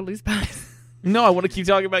back to Totally Spies. No, I want to keep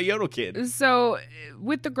talking about Yodel Kid. So,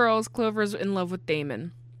 with the girls, Clover's in love with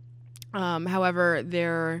Damon. However,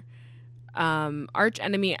 their arch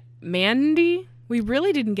enemy Mandy, we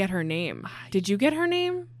really didn't get her name. Did you get her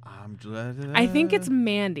name? I think it's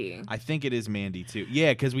Mandy. I think it is Mandy too.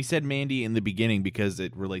 Yeah, because we said Mandy in the beginning because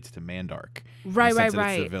it relates to Mandark. Right. It's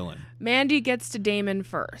the villain. Mandy gets to Damon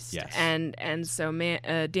first. Yes. And so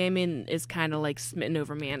Damon is kind of like smitten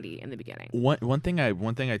over Mandy in the beginning. One thing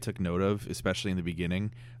I took note of, especially in the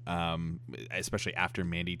beginning, especially after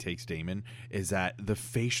Mandy takes Damon, is that the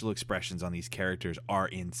facial expressions on these characters are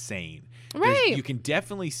insane. Right. You can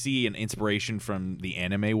definitely see an inspiration from the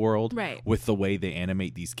anime world, right, with the way they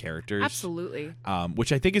animate these characters. Absolutely.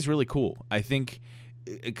 Which I think is really cool. I think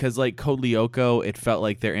because like Code Lyoko, it felt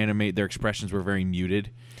like their expressions were very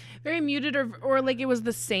muted. Very muted, or like it was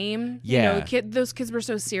the same. Yeah. You know, those kids were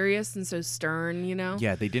so serious and so stern, you know?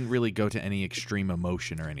 Yeah, they didn't really go to any extreme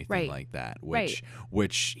emotion or anything like that.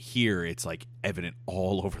 Which here it's like evident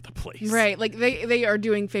all over the place. Right. Like they are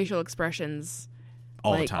doing facial expressions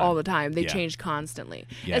all the time. They change constantly.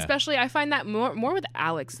 Yeah. Especially I find that more with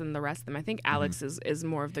Alex than the rest of them. I think Alex is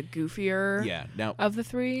more of the goofier of the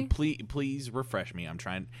three. Please refresh me.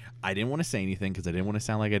 I didn't want to say anything because I didn't want to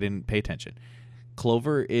sound like I didn't pay attention.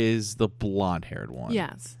 Clover is the blonde-haired one.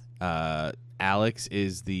 Yes. Alex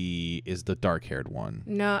is the dark-haired one.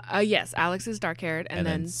 No. Yes, Alex is dark-haired, and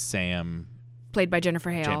then Sam, played by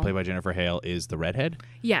Jennifer Hale. is the redhead.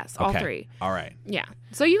 Yes, all three. All right. Yeah.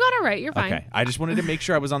 So you got it right. You're fine. Okay. I just wanted to make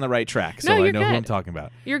sure I was on the right track, so I know who I'm talking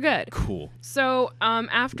about. You're good. Cool. So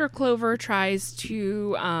after Clover tries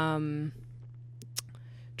to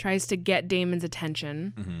get Damon's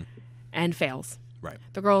attention, and fails. Right.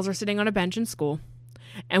 The girls are sitting on a bench in school,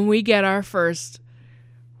 and we get our first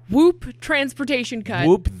WOOHP transportation cut.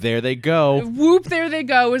 WOOHP, there they go. WOOHP, there they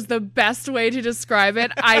go is the best way to describe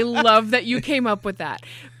it. I love that you came up with that.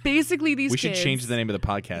 Basically, these kids... We should change the name of the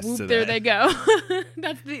podcast WOOHP, to that. there they go.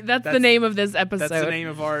 That's the name of this episode. That's the name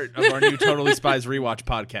of our new Totally Spies rewatch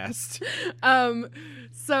podcast.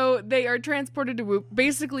 So they are transported to WOOHP.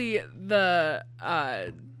 Basically, the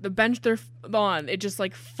bench they're on, it just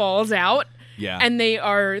like falls out. Yeah. And they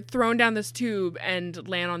are thrown down this tube and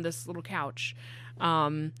land on this little couch.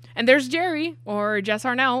 And there's Jerry or Jess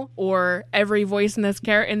Harnell or every voice in this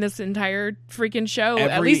entire freaking show,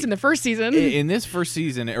 at least in the first season. In this first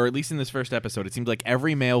season, or at least in this first episode, it seems like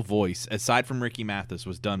every male voice, aside from Ricky Mathis,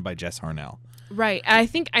 was done by Jess Harnell. Right. I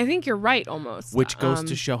think you're right almost. Which goes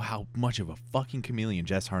to show how much of a fucking chameleon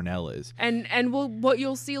Jess Harnell is. And what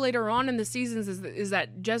you'll see later on in the seasons is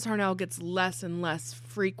that Jess Harnell gets less and less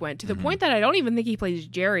frequent to the point that I don't even think he plays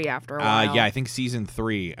Jerry after a while. Yeah, I think season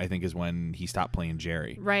 3 is when he stopped playing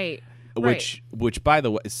Jerry. Right. Which by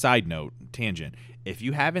the way, side note, tangent, if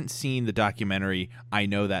you haven't seen the documentary I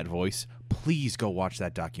Know That Voice, please go watch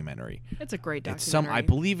that documentary. It's a great documentary. I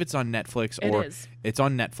believe it's on Netflix it's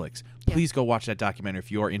on Netflix. Please go watch that documentary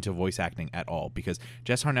if you're into voice acting at all, because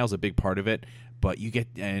Jess Harnell's a big part of it, but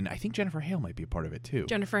and I think Jennifer Hale might be a part of it too.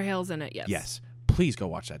 Jennifer Hale's in it, yes. Yes. Please go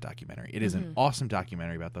watch that documentary. It is an awesome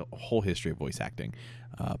documentary about the whole history of voice acting.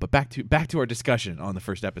 But back to our discussion on the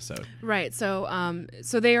first episode. Right. So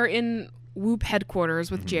they are in WOOHP headquarters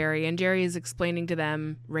with Jerry, and Jerry is explaining to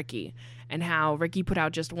them Ricky and how Ricky put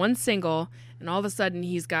out just one single, and all of a sudden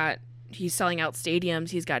he's selling out stadiums.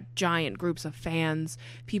 He's got giant groups of fans,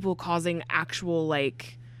 people causing actual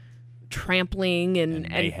like trampling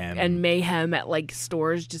and mayhem at like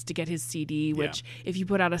stores just to get his CD, which if you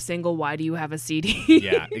put out a single, why do you have a CD?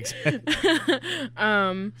 Yeah, exactly.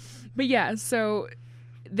 But yeah, so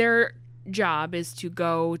their job is to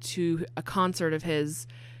go to a concert of his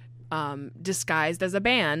disguised as a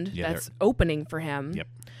band that's opening for him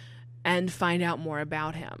and find out more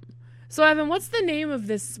about him. So Evan, what's the name of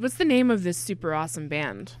this super awesome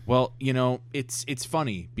band? Well, it's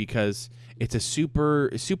funny because it's a super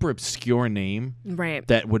obscure name, right?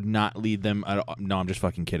 That would not lead them. No, I'm just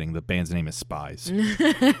fucking kidding. The band's name is Spies.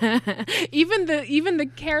 even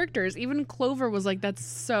the characters, even Clover was like, that's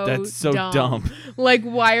so dumb. Like,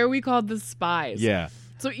 why are we called the Spies? Yeah.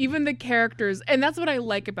 So even the characters, and that's what I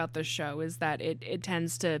like about this show, is that it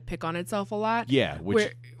tends to pick on itself a lot. Yeah,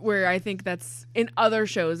 where I think that's in other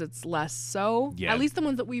shows it's less so. Yeah. At least the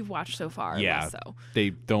ones that we've watched so far. Yeah, less so.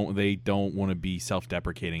 They don't want to be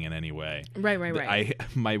self-deprecating in any way. Right.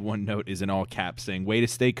 My one note is in all caps saying, "Way to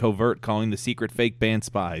stay covert, calling the secret fake band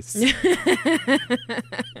spies."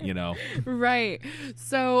 You know. Right.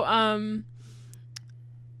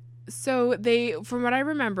 So they, from what I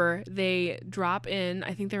remember, they drop in,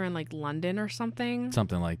 I think they're in like London or something.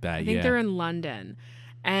 Something like that, I think they're in London.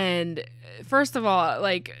 And first of all,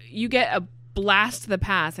 like, you get a blast to the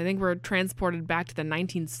past. I think we're transported back to the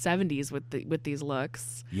 1970s with these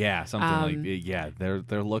looks. Yeah, something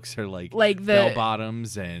their looks are like the bell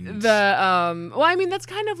bottoms and well, I mean, that's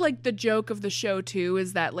kind of like the joke of the show too,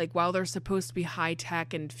 is that like while they're supposed to be high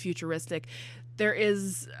tech and futuristic, there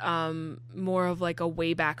is more of like a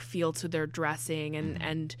way back feel to their dressing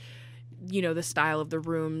and you know, the style of the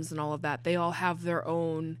rooms and all of that. They all have their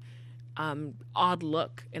own odd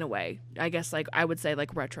look in a way. I guess like I would say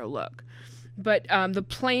like retro look. But the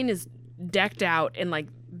plane is decked out in like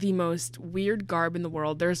the most weird garb in the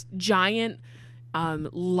world. There's giant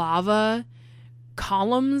lava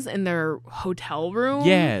columns in their hotel room.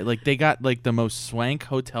 Yeah, like they got like the most swank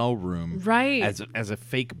hotel room, right? As a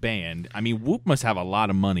fake band. I mean, WOOHP must have a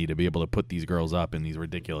lot of money to be able to put these girls up in these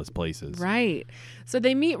ridiculous places, right? So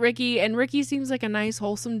they meet Ricky, and Ricky seems like a nice,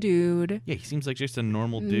 wholesome dude. Yeah, he seems like just a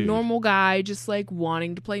normal dude, normal guy, just like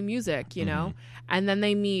wanting to play music, you know. And then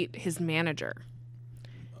they meet his manager.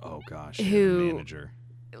 Oh gosh, who manager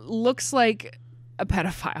looks like a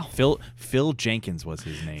pedophile. Phil Jenkins was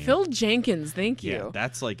his name. Phil Jenkins, thank you.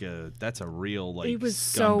 Yeah, that's a real like. It was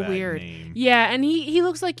so weird. Name. Yeah, and he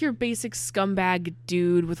looks like your basic scumbag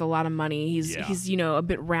dude with a lot of money. He's you know, a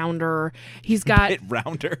bit rounder. He's got a bit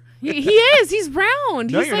rounder. he is. He's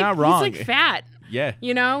round. No, he's you're like, not wrong. He's like fat. Yeah,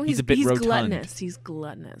 you know, he's a bit rotund. Gluttonous. He's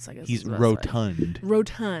gluttonous. I guess he's rotund.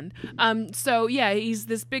 Rotund. So yeah, he's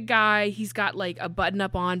this big guy. He's got like a button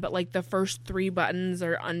up on, but like the first 3 buttons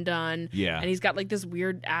are undone. Yeah, and he's got like this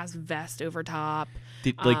weird ass vest over top.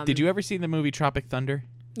 Did you ever see the movie Tropic Thunder?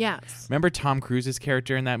 Yes. Remember Tom Cruise's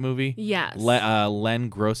character in that movie? Yes. Len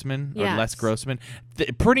Grossman or yes. Les Grossman?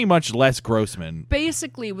 Pretty much Les Grossman.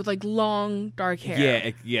 Basically, with like long dark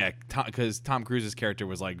hair. Yeah. Because Tom Cruise's character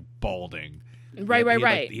was like balding.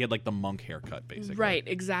 Right. He had like the monk haircut, basically. Right,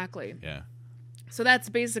 exactly. Yeah. So that's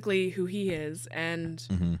basically who he is, and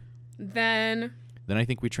then I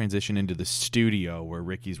think we transition into the studio where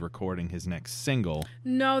Ricky's recording his next single.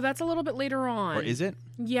 No, that's a little bit later on. Or is it?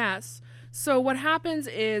 Yes. So what happens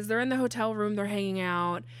is they're in the hotel room, they're hanging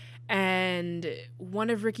out, and one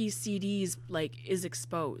of Ricky's CDs like is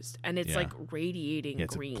exposed, and it's like radiating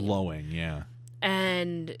green. It's glowing, yeah.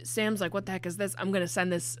 And Sam's like, what the heck is this? I'm going to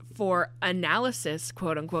send this for analysis,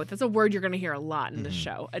 quote unquote. That's a word you're going to hear a lot in this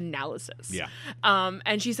show, analysis. Yeah.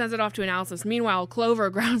 And she sends it off to analysis. Meanwhile, Clover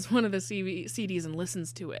grabs one of the CDs and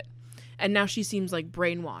listens to it. And now she seems like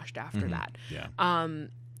brainwashed after that. Yeah.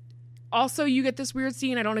 Also, you get this weird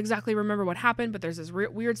scene. I don't exactly remember what happened, but there's this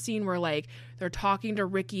weird scene where like they're talking to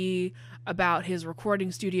Ricky about his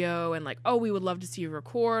recording studio and like, oh, we would love to see you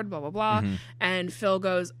record, blah blah blah. And Phil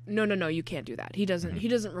goes, no, you can't do that. He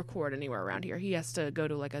doesn't record anywhere around here. He has to go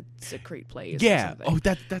to like a secret place. Yeah. Or something.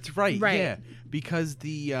 Oh, that's right. Right. Yeah. Because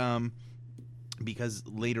because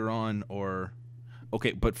later on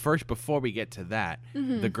but first before we get to that,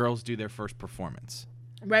 the girls do their first performance.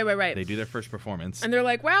 Right. They do their first performance. And they're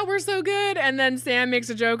like, wow, we're so good. And then Sam makes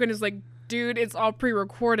a joke and is like, dude, it's all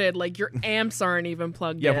pre-recorded. Like, your amps aren't even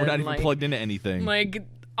plugged in. Yeah, we're not even plugged into anything. Like,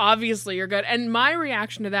 obviously you're good. And my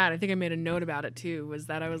reaction to that, I think I made a note about it too, was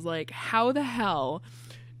that I was like, how the hell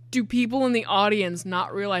do people in the audience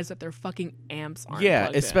not realize that their fucking amps aren't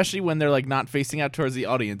plugged especially in? When they're like not facing out towards the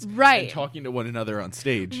audience. Right. And talking to one another on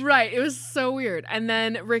stage. Right. It was so weird. And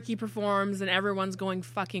then Ricky performs and everyone's going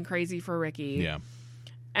fucking crazy for Ricky. Yeah.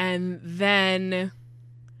 And then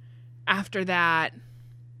after that,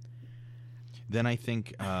 then I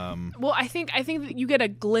think I think that you get a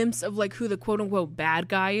glimpse of like who the quote unquote bad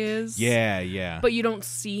guy is. Yeah. But you don't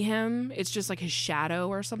see him. It's just like his shadow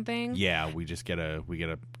or something. Yeah, we get a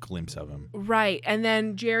glimpse of him. Right. And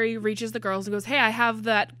then Jerry reaches the girls and goes, "Hey, I have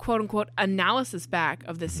that quote unquote analysis back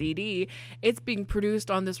of the CD. It's being produced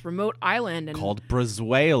on this remote island and called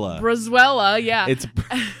Brazuela. Brazuela, yeah. It's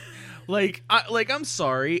I'm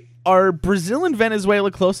sorry. Are Brazil and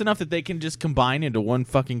Venezuela close enough that they can just combine into one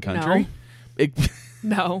fucking country?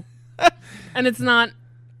 No. No. And it's not.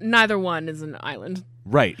 Neither one is an island.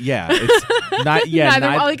 Right. Yeah. It's not. Yeah.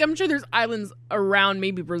 Like I'm sure there's islands around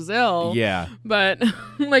maybe Brazil. Yeah. But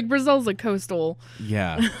like Brazil's a coastal.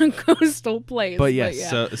 Yeah. Coastal place. But yes.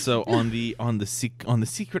 Yeah. So on the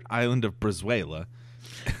secret island of Brazuela.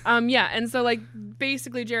 Yeah. And so like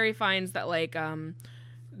basically Jerry finds that like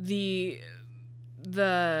the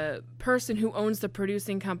person who owns the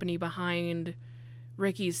producing company behind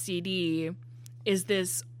Ricky's CD is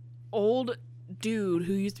this old dude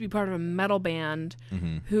who used to be part of a metal band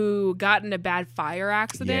who got in a bad fire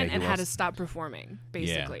accident and had to stop performing,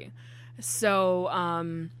 basically. Yeah.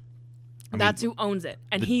 So that's who owns it.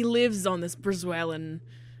 And he lives on this Brazuelan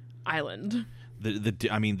island. The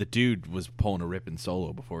dude was pulling a ripping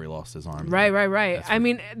solo before he lost his arm. Right. I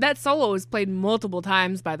mean, that solo is played multiple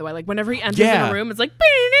times, by the way. Like, whenever he enters in a room, it's like...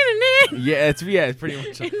 it's pretty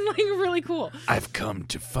much... It's, like, really cool. I've come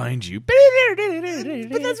to find you. But that's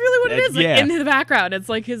really what it is. Like, in the background, it's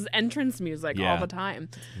like his entrance music all the time.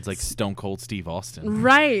 It's like Stone Cold Steve Austin.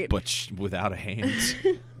 Right. But without a hand.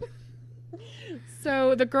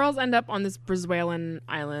 So, the girls end up on this Brazuelan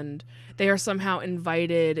island. They are somehow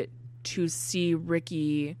invited to see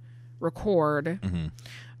Ricky record.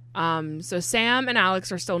 So Sam and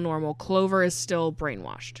Alex are still normal. Clover is still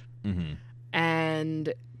brainwashed.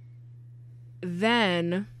 And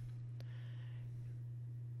then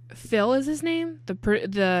Phil is his name? The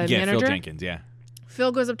manager? Phil Jenkins, yeah.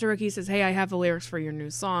 Phil goes up to Ricky, says, hey, I have the lyrics for your new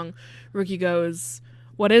song. Ricky goes,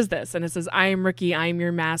 what is this? And it says, I am Ricky, I am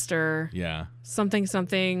your master. Yeah. Something,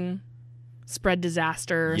 spread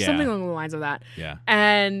disaster, something along the lines of that. Yeah.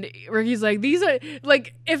 And Ricky's like, these are,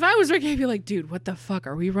 like, if I was Ricky, I'd be like, dude, what the fuck?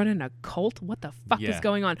 Are we running a cult? What the fuck is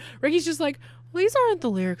going on? Ricky's just like, well, these aren't the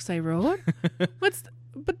lyrics I wrote.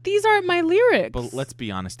 But these aren't my lyrics. But let's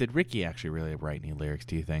be honest, did Ricky actually really write any lyrics,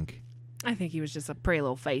 do you think? I think he was just a pretty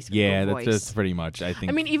little face with a voice. That's pretty much, I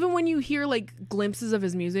think. I mean, even when you hear, like, glimpses of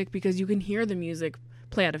his music, because you can hear the music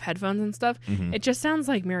play out of headphones and stuff, it just sounds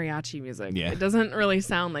like mariachi music. Yeah. It doesn't really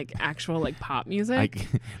sound like actual like pop music.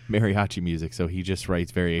 Mariachi music, so he just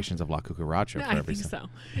writes variations of La Cucaracha for every song.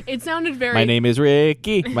 So. It sounded very... My name is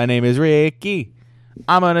Ricky. My name is Ricky.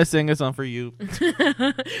 I'm gonna sing a song for you.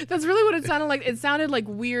 That's really what it sounded like. It sounded like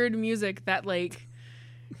weird music that like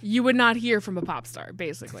you would not hear from a pop star,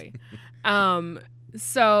 basically.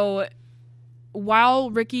 So while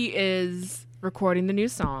Ricky is recording the new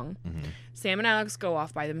song, Sam and Alex go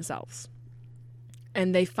off by themselves.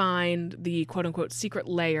 And they find the quote-unquote secret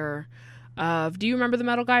lair of... Do you remember the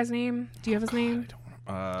metal guy's name? Do you have his name?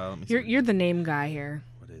 I don't. You're the name guy here.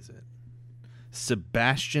 What is it?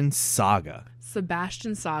 Sebastian Saga.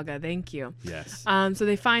 Sebastian Saga, thank you. Yes. So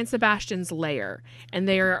they find Sebastian's lair. And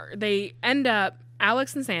they end up...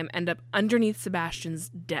 Alex and Sam end up underneath Sebastian's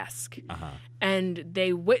desk. And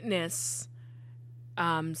they witness...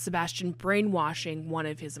 Sebastian brainwashing one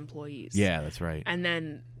of his employees. Yeah, that's right. And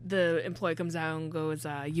then the employee comes out and goes,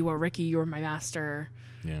 you are Ricky, you're my master.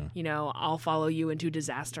 Yeah. You know, I'll follow you into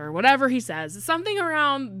disaster. Whatever he says. Something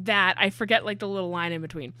around that. I forget like the little line in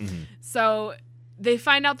between. So they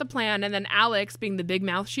find out the plan, and then Alex, being the big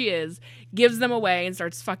mouth she is, gives them away and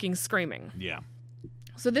starts fucking screaming. Yeah.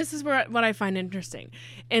 So this is what I find interesting.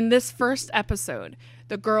 In this first episode,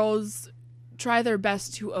 the girls try their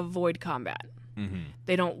best to avoid combat.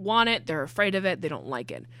 They don't want it. They're afraid of it. They don't like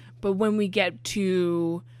it. But when we get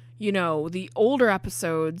to, you know, the older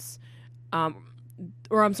episodes,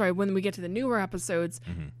 when we get to the newer episodes,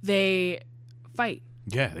 they fight.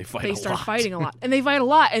 Yeah, they fight. They start fighting a lot, and they fight a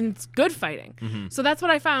lot, and it's good fighting. So that's what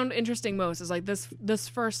I found interesting most. Is like this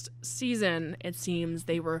first season. It seems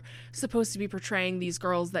they were supposed to be portraying these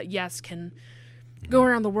girls that can go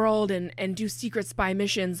around the world and do secret spy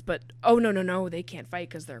missions, but no, they can't fight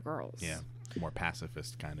because they're girls. Yeah. More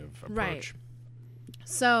pacifist kind of approach. Right.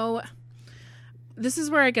 So this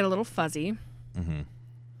is where I get a little fuzzy.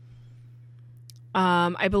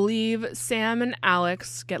 I believe Sam and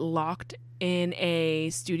Alex get locked in a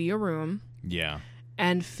studio room. Yeah.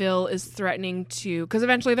 And Phil is threatening to, because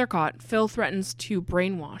eventually they're caught, Phil threatens to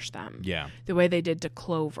brainwash them. Yeah. The way they did to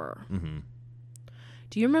Clover.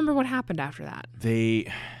 Do you remember what happened after that?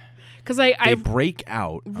 Because they break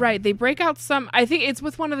out. Right. They break out some... I think it's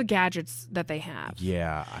with one of the gadgets that they have.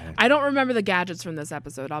 Yeah. I don't remember the gadgets from this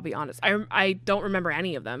episode, I'll be honest. I don't remember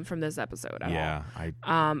any of them from this episode at all.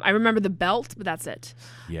 I remember the belt, but that's it.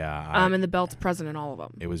 Yeah. And the belt's present in all of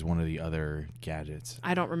them. It was one of the other gadgets.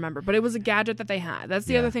 I don't remember, but it was a gadget that they had. That's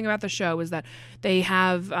the other thing about the show is that they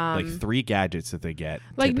have... like 3 gadgets that they get,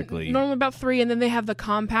 like, typically. Normally about 3, and then they have the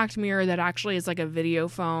compact mirror that actually is like a video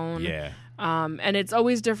phone. Yeah. And it's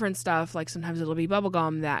always different stuff. Like sometimes it'll be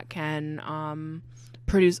bubblegum that can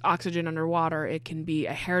produce oxygen underwater. It can be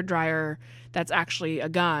a hairdryer that's actually a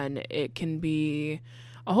gun. It can be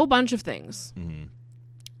a whole bunch of things.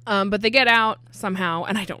 But they get out somehow,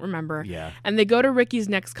 and I don't remember. Yeah. And they go to Ricky's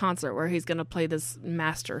next concert where he's going to play this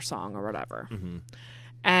master song or whatever.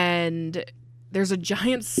 And there's a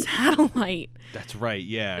giant satellite. That's right,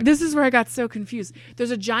 yeah. This is where I got so confused.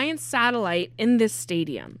 There's a giant satellite in this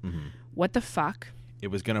stadium. What the fuck? It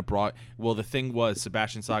was going to well, the thing was,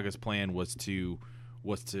 Sebastian Saga's plan was to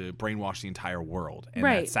brainwash the entire world, and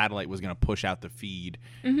that satellite was going to push out the feed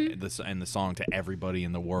and the song to everybody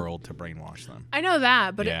in the world to brainwash them. I know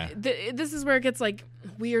that, but this is where it gets like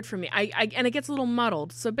weird for me. And it gets a little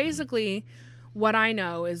muddled. So basically, what I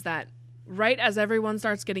know is that right as everyone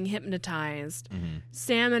starts getting hypnotized,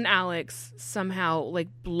 Sam and Alex somehow like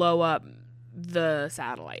blow up the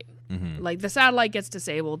satellite. Like the satellite gets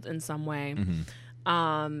disabled in some way.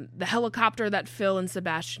 The helicopter that Phil and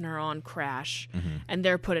Sebastian are on crash, and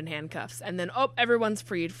they're put in handcuffs. And then, everyone's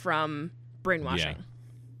freed from brainwashing. Yeah.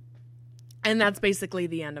 And that's basically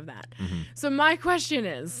the end of that. So my question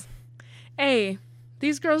is, A,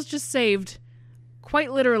 these girls just saved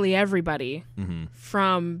quite literally everybody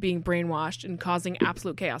from being brainwashed and causing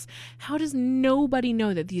absolute chaos. How does nobody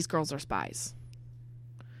know that these girls are spies?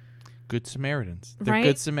 Good Samaritans. They're right?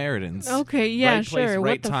 Good Samaritans. Okay, yeah, right sure. Place, what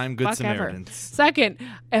right the time, good fuck Samaritans. Ever. Second,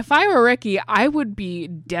 if I were Ricky, I would be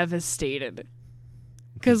devastated.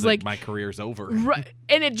 Because like my career's over. Right,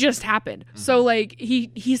 and it just happened. So like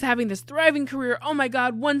he's having this thriving career. Oh my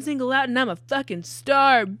God, one single out and I'm a fucking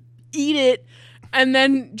star. Eat it. And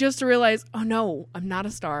then just to realize, oh no, I'm not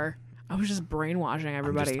a star. I was just brainwashing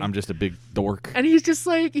everybody. I'm just a big dork. And he's just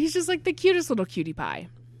like the cutest little cutie pie.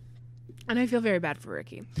 And I feel very bad for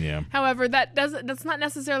Ricky. Yeah. However, that's not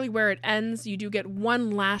necessarily where it ends. You do get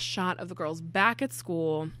one last shot of the girls back at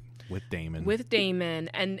school with Damon.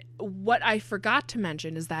 And what I forgot to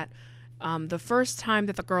mention is that the first time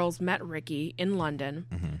that the girls met Ricky in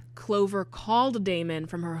London, Clover called Damon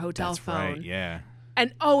from her hotel phone. Right, yeah.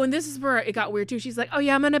 And this is where it got weird too. She's like, "Oh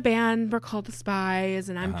yeah, I'm in a band. We're called the Spies,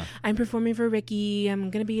 and I'm performing for Ricky. I'm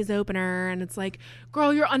gonna be his opener." And it's like,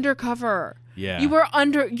 "Girl, you're undercover. Yeah,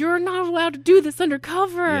 You're not allowed to do this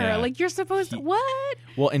undercover. Yeah. Like you're supposed to what?"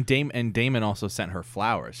 Well, and Damon also sent her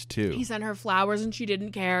flowers too. He sent her flowers, and she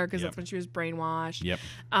didn't care because that's when she was brainwashed.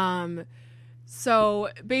 Yep. So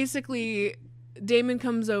basically, Damon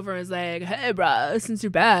comes over and is like, "Hey, bro, since you're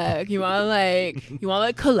back, you want to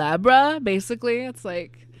collab, bro?" Basically, it's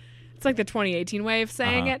like the 2018 way of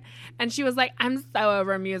saying it. And she was like, "I'm so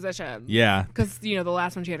over musicians." Yeah, because the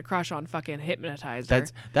last one she had a crush on fucking hypnotized her.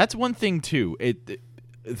 That's one thing too.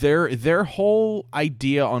 Their whole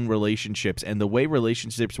idea on relationships and the way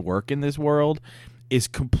relationships work in this world is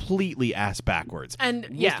completely ass backwards. And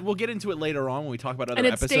we'll get into it later on when we talk about other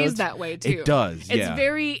episodes. And it stays that way too. It does.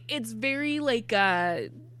 It's very like a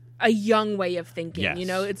young way of thinking.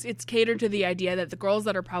 Yes. It's catered to the idea that the girls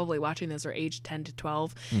that are probably watching this are aged 10 to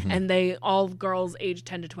 12, and all girls aged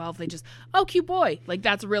 10 to 12, they just cute boy. Like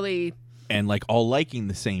that's really. And like all liking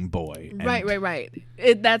the same boy. Right.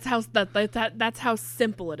 That's how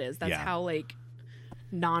simple it is. That's how like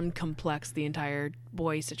non-complex the entire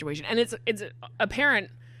boy situation. And it's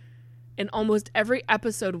apparent in almost every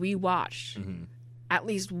episode we watched. At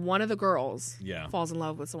least one of the girls falls in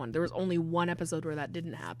love with someone. There was only one episode where that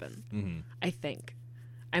didn't happen. I think.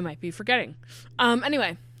 I might be forgetting.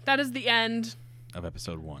 Anyway, that is the end of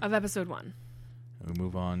episode 1. We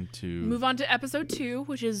move on to episode 2,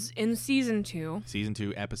 which is in season 2. Season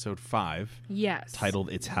 2, episode 5. Yes. Titled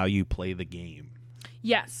 "It's How You Play the Game."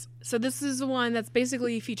 Yes. So this is the one that's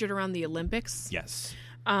basically featured around the Olympics. Yes.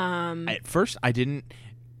 At first, I didn't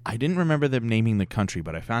remember them naming the country,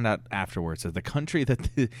 but I found out afterwards that the country that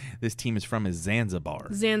this team is from is Zanzibar.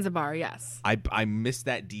 Zanzibar, yes. I missed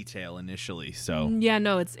that detail initially, so yeah,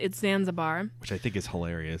 no, it's Zanzibar, which I think is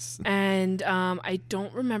hilarious. And I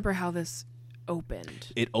don't remember how this opened.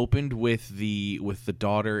 It opened with the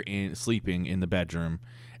daughter sleeping in the bedroom,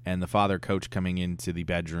 and the father coach coming into the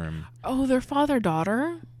bedroom. Oh, their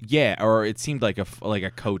father-daughter? Yeah, or it seemed like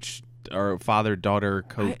a coach or father-daughter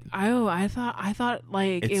coach. I thought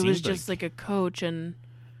like it was just like a coach, and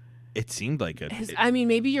it seemed like I mean,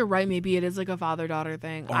 maybe you're right. Maybe it is like a father-daughter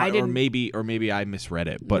thing. Or maybe I misread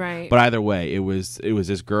it. But but either way, it was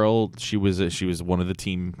this girl. She was one of the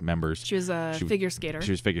team members. She was a figure skater. She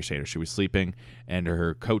was a figure skater. She was sleeping, and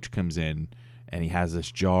her coach comes in, and he has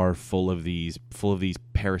this jar full of these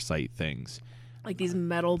parasite things, like these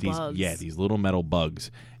metal bugs. Yeah, these little metal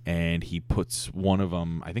bugs, and he puts one of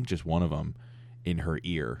them, I think just one of them, in her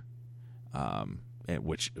ear,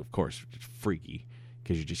 which of course freaky.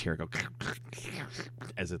 because you just hear it go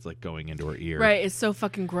as it's like going into her ear. Right. It's so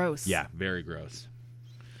fucking gross. Yeah, very gross.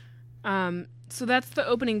 So that's the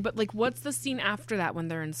opening, but like, what's the scene after that when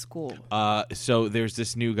they're in school? So there's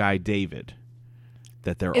this new guy, David.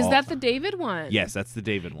 That Is that the David one? Yes, that's the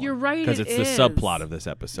David one. You're right. Because it's the subplot of this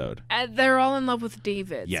episode. They're all in love with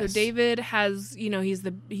David. Yes. So David has,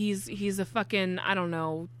 he's a fucking, I don't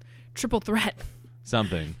know, triple threat.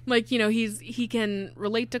 Something. Like, he can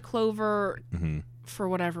relate to Clover for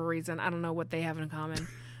whatever reason. I don't know what they have in common.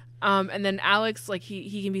 And then Alex, like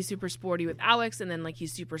he can be super sporty with Alex, and then like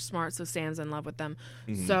he's super smart, so Sam's in love with them.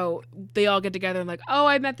 So they all get together and like, oh,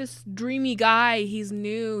 I met this dreamy guy. He's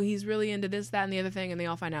new. He's really into this, that, and the other thing. And they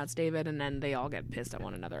all find out it's David, and then they all get pissed at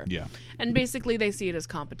one another. Yeah. And basically they see it as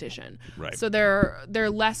competition. Right. So they're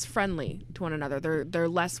less friendly to one another. They're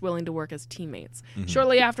less willing to work as teammates.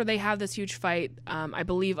 Shortly after they have this huge fight, I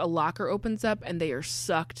believe a locker opens up and they are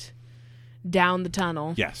sucked down the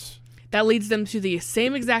tunnel. Yes. That leads them to the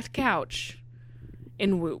same exact couch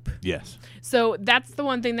in WOOHP. Yes. So that's the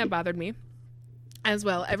one thing that bothered me as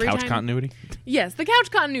well. Every couch time, continuity? Yes, the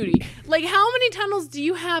couch continuity. Like, how many tunnels do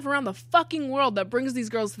you have around the fucking world that brings these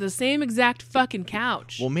girls to the same exact fucking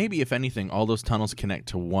couch? Well, maybe, if anything, all those tunnels connect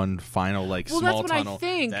to one final, small tunnel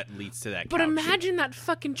that leads to that couch. But imagine that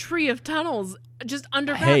fucking tree of tunnels just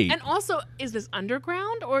underground. Hey. And also, is this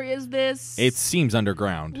underground or is this... It seems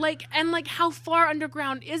underground. How far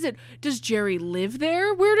underground is it? Does Jerry live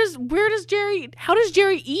there? Where does Jerry... How does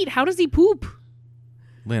Jerry eat? How does he poop?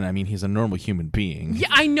 Lynn, I mean, he's a normal human being. Yeah,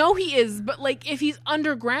 I know he is, but if he's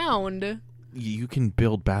underground... You can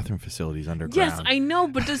build bathroom facilities underground. Yes, I know,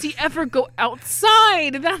 but does he ever go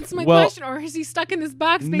outside? That's my question. Or is he stuck in this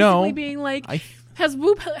box basically being like... Has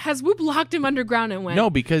WOOHP locked him underground and went? No,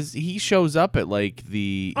 because he shows up at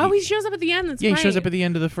the... Oh, he shows up at the end. That's right. He shows up at the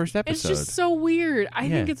end of the first episode. It's just so weird. I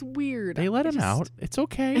think it's weird. They let him out. It's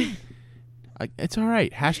okay. It's all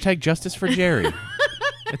right. #, justice for Jerry.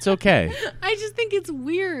 It's okay. I just think it's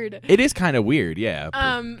weird. It is kind of weird, yeah.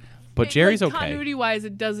 But Jerry's okay. Continuity-wise,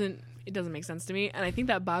 it doesn't make sense to me, and I think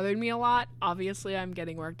that bothered me a lot. Obviously, I'm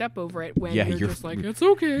getting worked up over it when you're just like, it's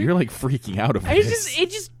okay. You're freaking out over this.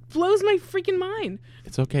 It just blows my freaking mind.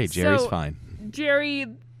 It's okay. Jerry's fine. Jerry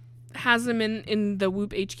has him in the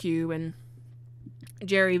WOOHP HQ, and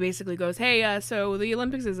Jerry basically goes, hey, so the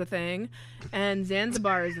Olympics is a thing, and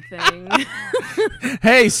Zanzibar is a thing.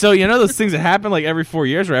 Hey, so those things that happen every 4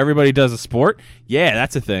 years where everybody does a sport? Yeah,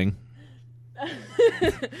 that's a thing.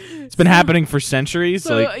 It's been happening for centuries.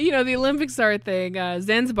 So, the Olympics are a thing.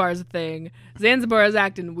 Zanzibar is a thing. Zanzibar is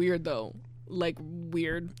acting weird, though.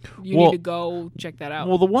 Weird. You need to go check that out.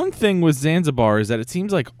 Well, the one thing with Zanzibar is that it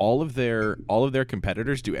seems like all of their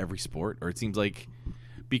competitors do every sport, or it seems like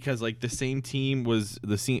because the same team was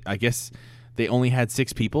I guess they only had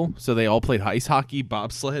 6 people, so they all played ice hockey,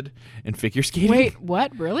 bobsled, and figure skating. Wait,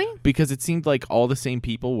 what? Really? Because it seemed like all the same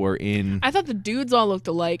people were in... I thought the dudes all looked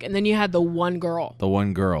alike, and then you had the one girl. The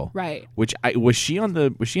one girl. Right. Was she in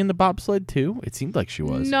the bobsled too? It seemed like she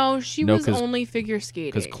was. No, she was only figure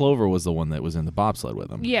skating. Because Clover was the one that was in the bobsled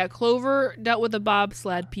with him. Yeah, Clover dealt with the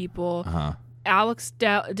bobsled people. Uh-huh. Alex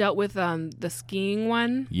dealt with the skiing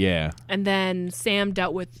one. Yeah. And then Sam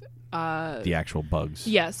dealt with... the actual bugs.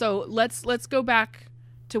 Yeah, so let's go back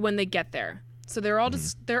to when they get there. So they're all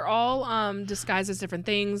disguised as different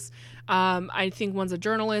things. I think one's a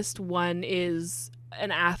journalist, one is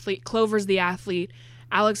an athlete. Clover's the athlete,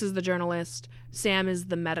 Alex is the journalist, Sam is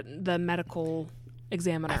the medical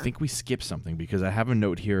examiner. I think we skipped something because I have a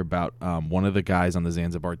note here about one of the guys on the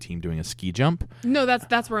Zanzibar team doing a ski jump. No,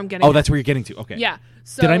 that's where I'm getting. Oh, that's where you're getting to. Okay. Yeah.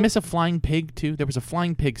 So, did I miss a flying pig too? There was a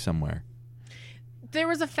flying pig somewhere. There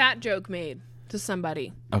was a fat joke made to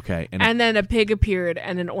somebody. Okay. And then a pig appeared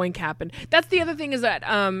and an oink happened. That's the other thing is that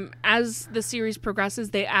as the series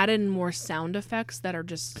progresses, they add in more sound effects that are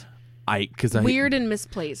just weird and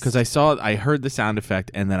misplaced. Because I heard the sound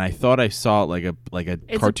effect and then I thought I saw a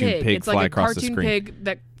cartoon pig fly across the screen. It's like a cartoon pig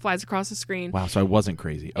that flies across the screen. Wow, so I wasn't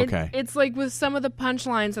crazy. Okay. It's like with some of the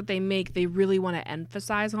punchlines that they make, they really want to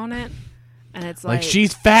emphasize on it. And it's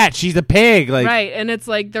she's fat, she's a pig, right? And it's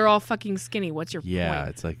they're all fucking skinny. What's your point? Yeah,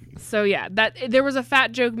 it's so yeah. That there was a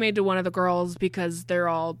fat joke made to one of the girls because they're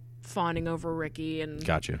all fawning over Ricky, and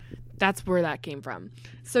gotcha. That's where that came from.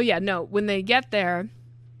 So yeah, no. When they get there,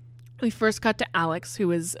 we first cut to Alex,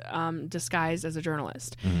 who is disguised as a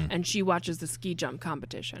journalist, and she watches the ski jump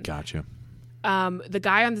competition. Gotcha. The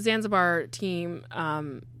guy on the Zanzibar team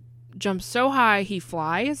jumps so high he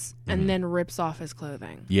flies and then rips off his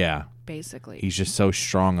clothing. Yeah. Basically. He's just so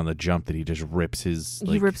strong on the jump that he just rips his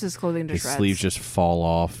clothing to his shreds. Sleeves just fall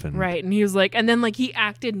off and right. And he was and then he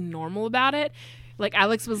acted normal about it. Like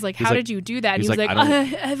Alex was like, "How did you do that?" And he was like, "I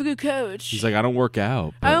have a good coach." He's like, "I don't work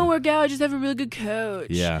out. I don't work out. I just have a really good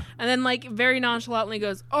coach." Yeah. And then like very nonchalantly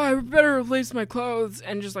goes, "Oh, I better replace my clothes,"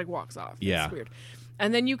 and just like walks off. Yeah. It's weird.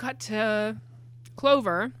 And then you cut to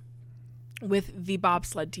Clover with the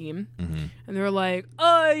bobsled team, and they're like,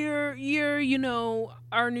 "Oh, you're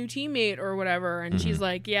our new teammate or whatever," and she's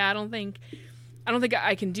like, "Yeah, I don't think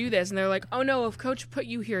I can do this," and they're like, "Oh no, if coach put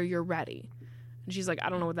you here, you're ready," and she's like, "I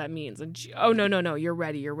don't know what that means," and "Oh no, you're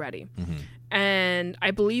ready," and I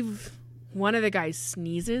believe one of the guys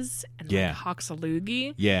sneezes and like hawks a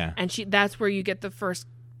loogie, and that's where you get the first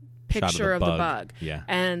picture of the bug,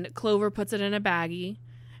 and Clover puts it in a baggie.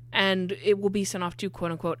 And it will be sent off to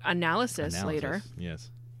quote unquote analysis later.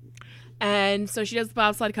 Yes. And so she does the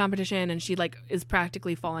bobsled competition, and she like is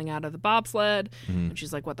practically falling out of the bobsled. And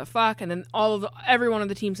she's like, "What the fuck?" And then everyone on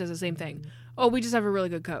the team says the same thing. "Oh, we just have a really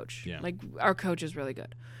good coach. Yeah. Like our coach is really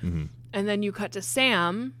good." And then you cut to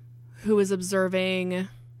Sam, who is observing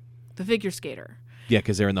the figure skater. Yeah,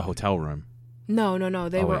 because they're in the hotel room. No.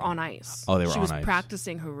 They were on ice. Oh, they were on ice. She was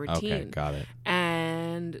practicing her routine. Okay, got it.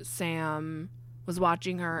 And Sam was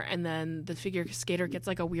watching her, and then the figure skater gets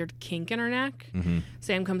like a weird kink in her neck.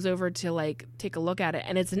 Sam comes over to like take a look at it,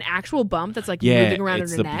 and it's an actual bump that's like moving around in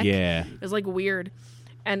her neck. Yeah, it was like weird,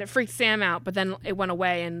 and it freaked Sam out. But then it went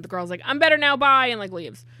away, and the girl's like, "I'm better now, bye," and like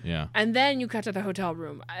leaves. Yeah. And then you cut to the hotel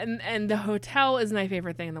room, and the hotel is my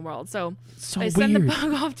favorite thing in the world. So they weird. send the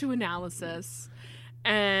bug off to analysis,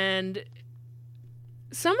 and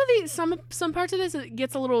some parts of this, it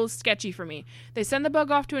gets a little sketchy for me. They send the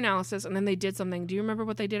bug off to analysis, and then they did something. Do you remember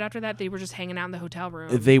what they did after that? They were just hanging out in the hotel room.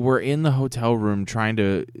 They were in the hotel room trying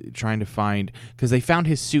to find, because they found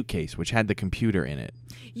his suitcase, which had the computer in it.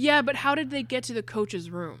 Yeah, but how did they get to the coach's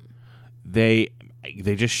room? They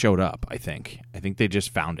just showed up. I think they just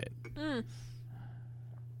found it.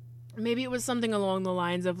 Maybe it was something along the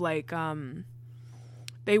lines of like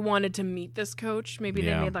they wanted to meet this coach. Maybe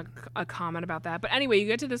they made like a comment about that. But anyway, you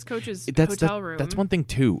get to this coach's hotel room. That's one thing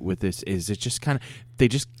too with this is they just kind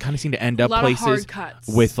of seem to end up places of hard cuts.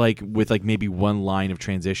 with maybe one line of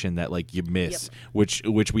transition that like you miss, which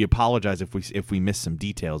we apologize if we miss some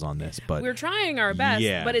details on this, but we're trying our best.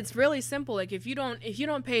 But it's really simple. Like if you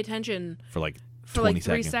don't pay attention for like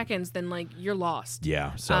 3 seconds, then like you're lost.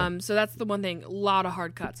 Yeah. So that's the one thing. A lot of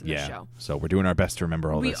hard cuts in the show. So we're doing our best to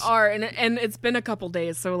remember all this. We are, and it's been a couple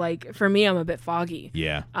days, so like for me, I'm a bit foggy.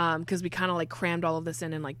 Yeah. Because we kind of like crammed all of this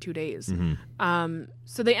in like 2 days.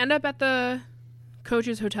 So they end up at the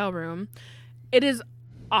coach's hotel room. It is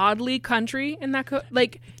oddly country in that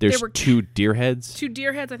there were two deer heads.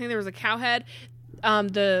 I think there was a cow head.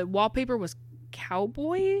 The wallpaper was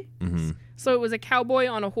cowboy. So it was a cowboy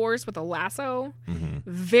on a horse with a lasso.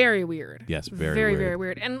 Very weird. Yes, very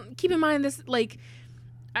weird. And keep in mind this,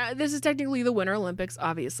 this is technically the Winter Olympics,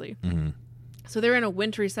 obviously. So they're in a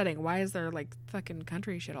wintry setting. Why is there like fucking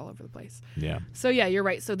country shit all over the place? Yeah. So yeah, you're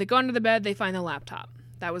right. So they go under the bed. They find the laptop.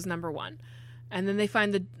 That was number 1. And then they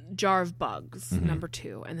find the jar of bugs, number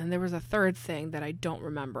 2. And then there was a third thing that I don't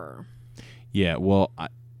remember. Yeah, well, I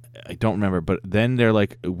don't remember. But then they're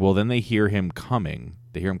like, then they hear him coming.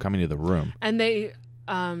 They hear him coming to the room. And they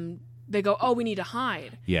go, "Oh, we need to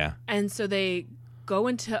hide." Yeah. And so they go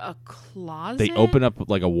into a closet. They open up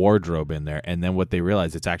like a wardrobe in there, and then what they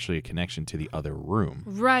realize, it's actually a connection to the other room.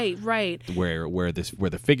 Right. Where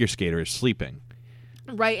the figure skater is sleeping.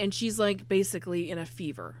 Right, and she's like basically in a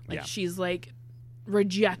fever. Like she's like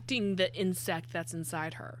rejecting the insect that's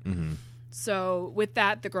inside her. So with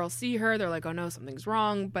that, the girls see her. They're like, "Oh no, something's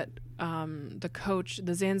wrong." But the coach,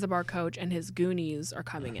 the Zanzibar coach, and his goonies are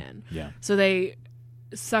coming in. Yeah. So they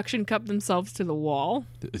suction cup themselves to the wall.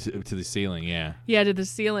 To the ceiling, yeah. Yeah, to the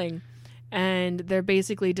ceiling. And they're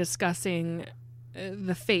basically discussing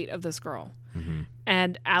the fate of this girl.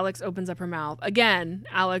 And Alex opens up her mouth. Again,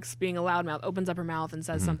 Alex, being a loudmouth, opens up her mouth and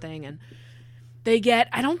says something. And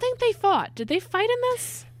I don't think they fought. Did they fight in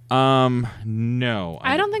this? No.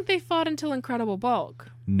 I don't think they fought until Incredible Bulk.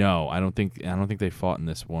 No, I don't think they fought in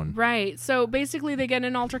this one. Right. So basically they get in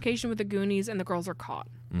an altercation with the Goonies and the girls are caught.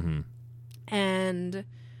 And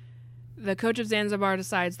the coach of Zanzibar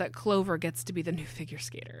decides that Clover gets to be the new figure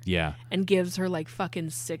skater. Yeah. And gives her like fucking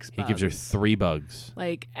 6 bugs. He gives her 3 bugs.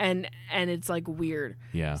 Like, and it's like weird.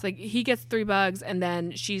 Yeah. It's like he gets 3 bugs and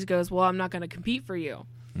then she goes, "Well, I'm not going to compete for you."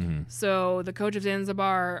 So the coach of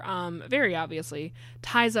Zanzibar, very obviously,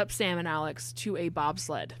 ties up Sam and Alex to a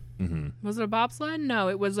bobsled. Was it a bobsled? No,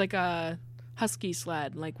 it was like a husky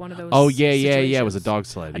sled, like one of those. Oh yeah. It was a dog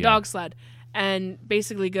sled. A dog sled, and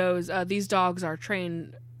basically goes, "These dogs are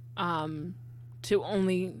trained to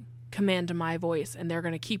only command to my voice, and they're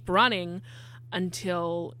going to keep running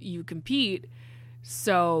until you compete."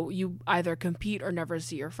 So you either compete or never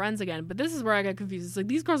see your friends again. But this is where I got confused. It's like,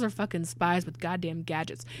 these girls are fucking spies with goddamn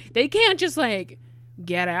gadgets. They can't just, like,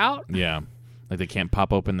 get out. Yeah. Like, they can't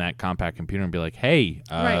pop open that compact computer and be like, hey,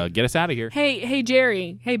 get us out of here. Hey,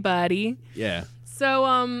 Jerry. Hey, buddy. Yeah.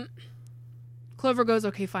 So, Clover goes,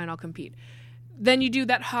 okay, fine, I'll compete. Then you do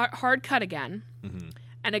that hard cut again. Mm-hmm.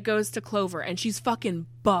 And it goes to Clover, and she's fucking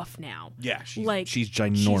buff now. Yeah, she's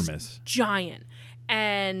ginormous. She's giant.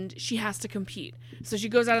 And she has to compete. So she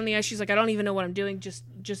goes out on the ice. She's like, I don't even know what I'm doing. Just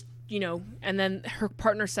and then her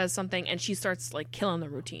partner says something, and she starts, like, killing the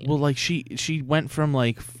routine. Well, like, she went from,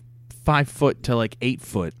 like, 5 foot to, like, 8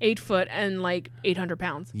 foot. 8 foot and, like, 800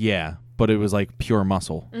 pounds. Yeah, but it was, like, pure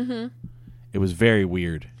muscle. Mm-hmm. It was very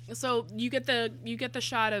weird. So you get the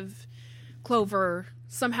shot of Clover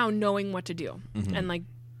somehow knowing what to do and, like,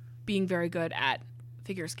 being very good at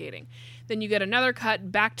figure skating. Then you get another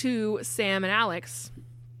cut back to Sam and Alex,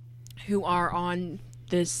 who are on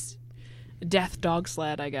this death dog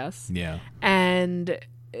sled, I guess. Yeah. And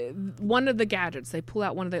one of the gadgets, they pull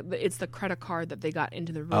out it's the credit card that they got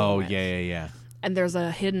into the room. Oh, with. yeah. And there's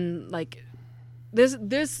a hidden, like,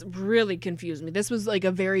 this really confused me. This was, like,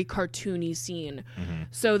 a very cartoony scene. Mm-hmm.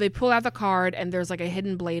 So they pull out the card, and there's, like, a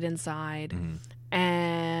hidden blade inside. Mm-hmm.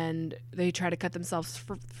 And they try to cut themselves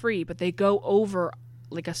free, but they go over,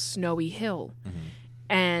 like, a snowy hill. Mm-hmm.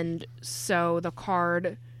 And so the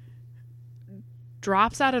card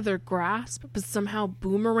drops out of their grasp, but somehow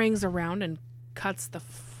boomerangs around and cuts the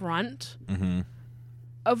front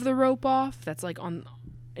of the rope off. That's, like,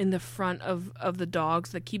 in the front of the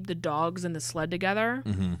dogs that keep the dogs and the sled together.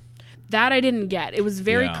 Mm-hmm. That I didn't get. It was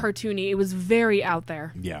very cartoony. It was very out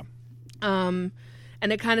there. Yeah. And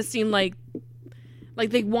it kind of seemed like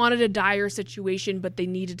they wanted a dire situation, but they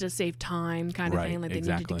needed to save time, kind of thing. Like, they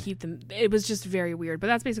needed to keep them. It was just very weird, but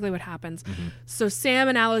that's basically what happens. Mm-hmm. So Sam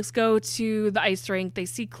and Alex go to the ice rink. They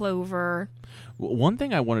see Clover. One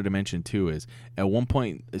thing I wanted to mention too is at one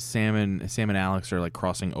point Sam and Alex are, like,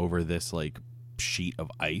 crossing over this, like, sheet of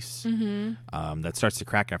ice that starts to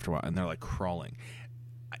crack after a while, and they're, like, crawling.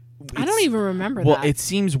 I don't even remember that. Well, it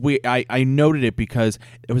seems weird. I noted it because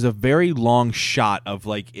it was a very long shot of,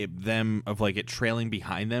 like, it trailing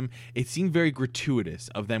behind them. It seemed very gratuitous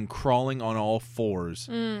of them crawling on all fours,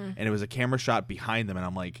 and it was a camera shot behind them, and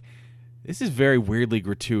I'm like, this is very weirdly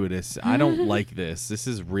gratuitous. I don't like this. This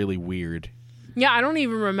is really weird. Yeah, I don't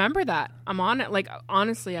even remember that. I'm on it. Like,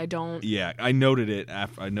 honestly, I don't. Yeah, I noted it. And I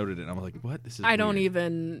was like, what? This is weird. Don't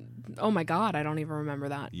even. Oh my God, I don't even remember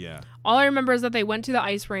that. Yeah. All I remember is that they went to the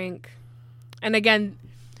ice rink. And again,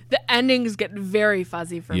 the endings get very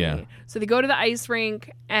fuzzy for me. So they go to the ice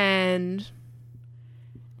rink and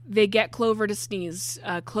they get Clover to sneeze.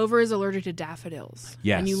 Clover is allergic to daffodils.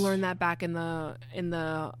 Yes. And you learn that back in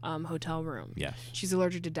the hotel room. Yes. She's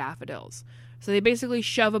allergic to daffodils. So they basically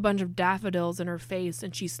shove a bunch of daffodils in her face,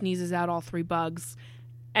 and she sneezes out all 3 bugs.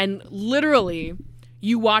 And literally,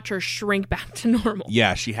 you watch her shrink back to normal.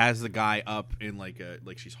 Yeah, she has the guy up in, like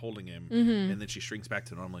she's holding him, and then she shrinks back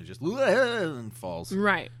to normal and just and falls.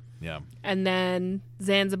 Right. Yeah. And then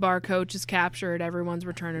Zanzibar coach is captured. Everyone's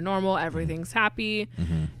returned to normal. Everything's happy.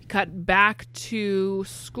 Mm-hmm. Cut back to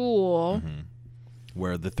school. Mm-hmm.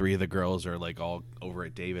 Where the 3 of the girls are, like, all over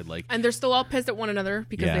at David, like, and they're still all pissed at one another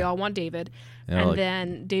because they all want David. And like,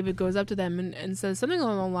 then David goes up to them and says something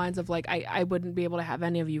along the lines of, like, I wouldn't be able to have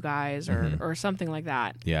any of you guys, or something like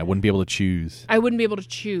that. Yeah, I wouldn't be able to choose. I wouldn't be able to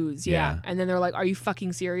choose. Yeah. And then they're like, "Are you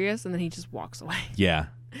fucking serious?" And then he just walks away. Yeah.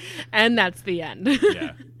 And that's the end.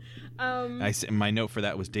 Yeah. My note for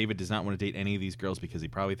that was David does not want to date any of these girls because he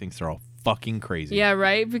probably thinks they're all fucking crazy. Yeah,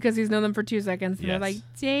 right? Because he's known them for 2 seconds. And they're like,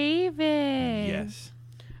 David. Yes.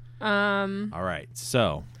 All right.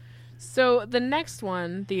 So the next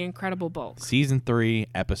one, The Incredible Bulk. Season 3,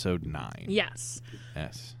 Episode 9. Yes.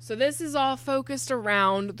 Yes. So this is all focused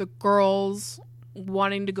around the girls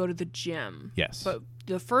wanting to go to the gym. Yes. But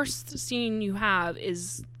the first scene you have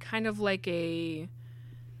is kind of like a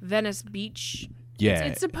Venice Beach. Yeah,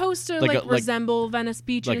 it's supposed to resemble Venice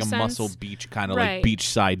Beach, like in a sense. Muscle Beach kind of like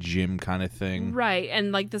beachside gym kind of thing, right?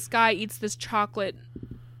 And like this guy eats this chocolate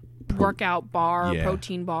workout bar,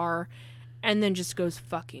 protein bar, and then just goes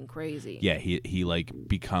fucking crazy. Yeah, he like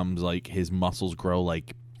becomes like his muscles grow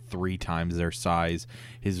like 3 times their size.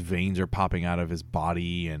 His veins are popping out of his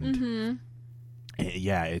body, and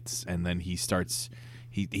and then he starts.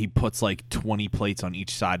 He puts like 20 plates on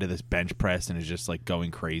each side of this bench press and is just like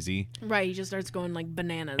going crazy. Right, he just starts going like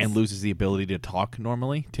bananas. And loses the ability to talk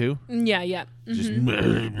normally too. Yeah, yeah.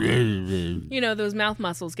 Mm-hmm. Just those mouth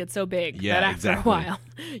muscles get so big that after a while,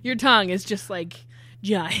 your tongue is just like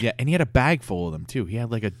giant. Yeah, and he had a bag full of them too. He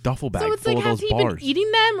had like a duffel bag full of those bars. Has he been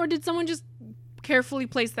eating them, or did someone just carefully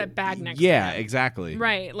placed that bag next to him. Yeah, exactly.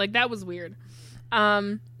 Right. Like, that was weird.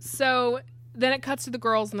 So then it cuts to the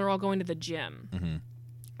girls, and they're all going to the gym. Mm-hmm.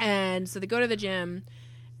 And so they go to the gym,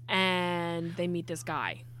 and they meet this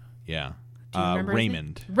guy. Yeah. Do you remember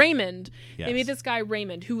Raymond. Raymond. Yes. They meet this guy,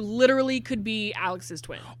 Raymond, who literally could be Alex's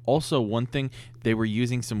twin. Also, one thing, they were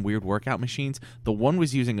using some weird workout machines. The one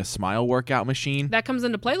was using a smile workout machine. That comes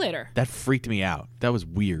into play later. That freaked me out. That was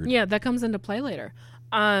weird. Yeah, that comes into play later.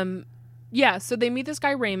 Yeah, so they meet this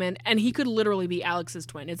guy, Raymond, and he could literally be Alex's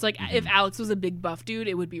twin. It's like if Alex was a big buff dude,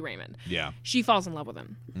 it would be Raymond. Yeah. She falls in love with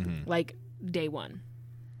him, like, day one.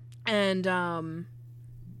 And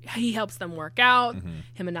he helps them work out.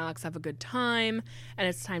 Him and Alex have a good time, and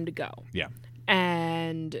it's time to go. Yeah.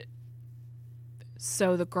 And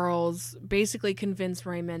so the girls basically convince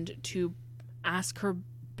Raymond to ask her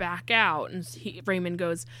back out, and Raymond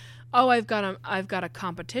goes, "Oh, I've got a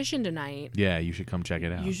competition tonight. Yeah, you should come check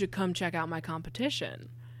it out. You should come check out my competition."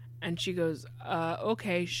 And she goes,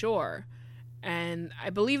 "Okay, sure." And I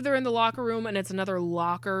believe they're in the locker room, and it's another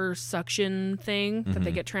locker suction thing that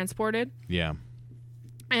they get transported. Yeah.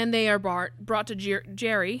 And they are brought to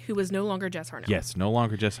Jerry, who is no longer Jess Harnell. Yes, no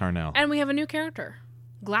longer Jess Harnell. And we have a new character,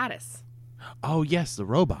 Gladys. Oh, yes, the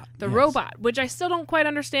robot. The robot, which I still don't quite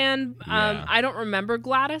understand. Yeah. I don't remember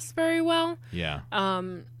Gladys very well. Yeah.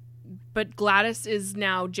 But Gladys is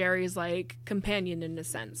now Jerry's, like, companion in a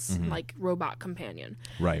sense, like robot companion.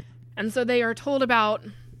 Right. And so they are told about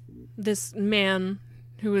this man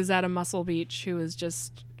who is at a Muscle Beach who is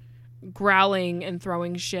just growling and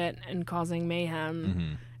throwing shit and causing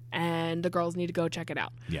mayhem. And the girls need to go check it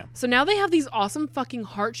out. Yeah. So now they have these awesome fucking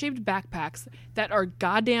heart-shaped backpacks that are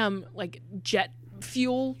goddamn, like, jet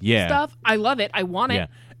fuel stuff. I love it. I want it. Yeah.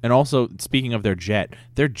 And also, speaking of their jet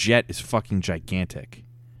is fucking gigantic.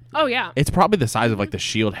 Oh, yeah. It's probably the size of, like, the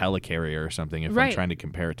Shield helicarrier or something if Right. I'm trying to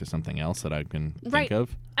compare it to something else that I can Right. think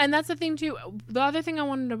of. And that's the thing, too. The other thing I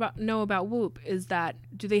wanted to know about WOOHP is that,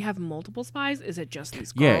 do they have multiple spies? Is it just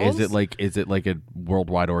these girls? Yeah, is it like a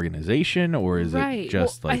worldwide organization, or is it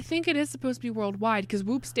just well, like... I think it is supposed to be worldwide, because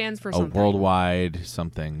WOOHP stands for a something. worldwide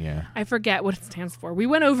something, yeah. I forget what it stands for. We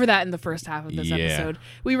went over that in the first half of this episode.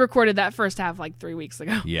 We recorded that first half like 3 weeks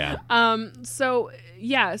ago. Yeah. So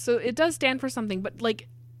it does stand for something, but, like,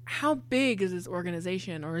 how big is this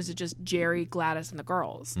organization, or is it just Jerry, Gladys, and the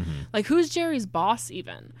girls? Like, who's Jerry's boss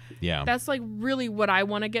even? Yeah. That's, like, really what I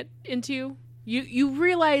want to get into. You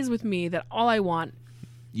realize with me that all I want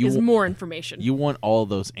is more information. You want all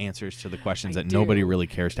those answers to the questions that nobody really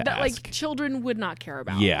cares to ask. That, like, children would not care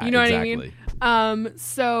about. Yeah, you know exactly. what I mean?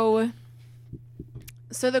 So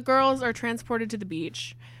the girls are transported to the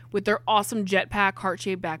beach with their awesome jetpack,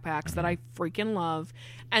 heart-shaped backpacks that I freaking love.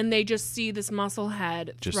 And they just see this muscle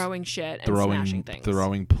head just throwing shit and smashing things.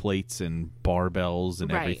 Throwing plates and barbells and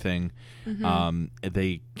everything. When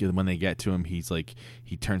they get to him, he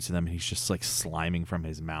turns to them and he's just, like, sliming from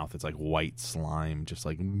his mouth. It's like white slime, just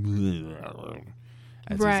like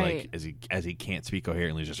as he's like as he can't speak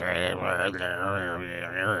coherently, just right.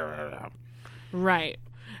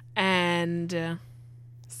 And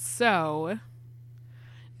so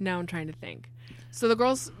now I'm trying to think. So the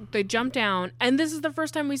girls, they jump down, and this is the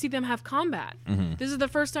first time we see them have combat. This is the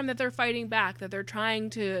first time that they're fighting back, that they're trying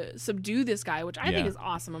to subdue this guy, which I think is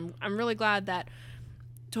awesome. I'm really glad that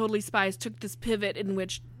Totally Spies took this pivot in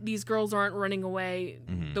which these girls aren't running away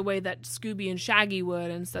the way that Scooby and Shaggy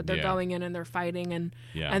would. Instead, they're going in and they're fighting and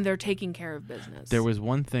they're taking care of business. There was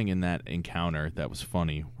one thing in that encounter that was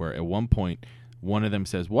funny, where at one point, one of them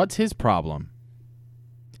says, "What's his problem?"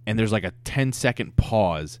 And there's like a 10-second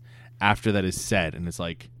pause after that is said, and it's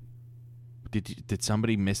like, did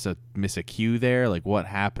somebody miss a cue there? Like, what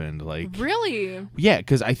happened? Like, really? Yeah,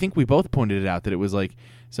 because I think we both pointed it out that it was like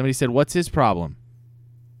somebody said, "What's his problem?"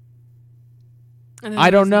 I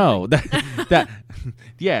don't know. that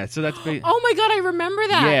yeah. So that's. Oh my god, I remember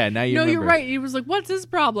that. Yeah, now you. No, remember. You're right. He was like, "What's his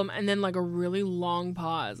problem?" And then, like, a really long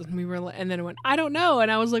pause, and and then it went, "I don't know."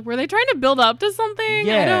 And I was like, "Were they trying to build up to something?"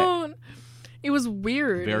 Yeah. It was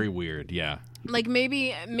weird. Very weird. Yeah. Like,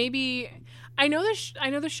 maybe I know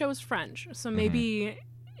the show is French, so maybe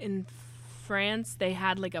in France they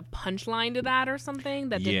had, like, a punchline to that or something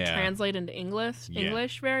that didn't translate into English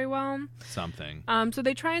very well. Something. So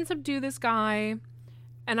they try and subdue this guy,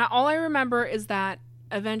 and all I remember is that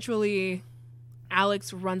eventually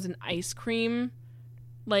Alex runs an ice cream,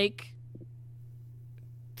 like,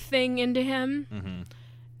 thing into him.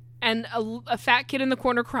 And a fat kid in the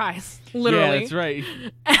corner cries, literally. Yeah, that's right.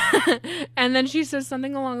 And then she says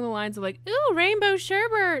something along the lines of, like, "Ooh, rainbow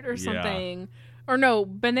sherbet," or something. Or no,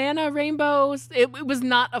 banana rainbows. It was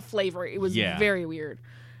not a flavor. It was very weird.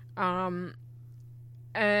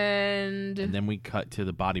 And then we cut to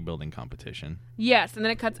the bodybuilding competition. Yes, and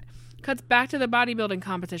then it cuts back to the bodybuilding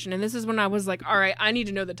competition, and this is when I was like, all right, I need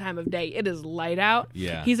to know the time of day. It is light out.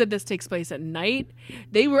 Yeah. He said this takes place at night.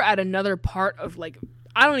 They were at another part of, like,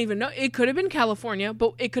 I don't even know. It could have been California,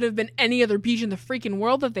 but it could have been any other beach in the freaking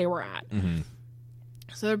world that they were at. Mm-hmm.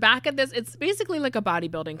 So they're back at this. It's basically like a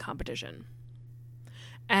bodybuilding competition.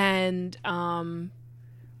 And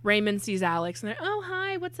Raymond sees Alex, and they're, oh,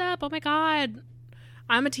 hi, what's up? Oh, my God.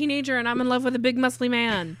 I'm a teenager, and I'm in love with a big, muscly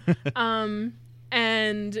man.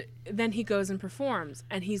 And then he goes and performs,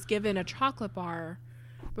 and he's given a chocolate bar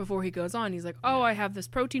before he goes on. He's like, oh, I have this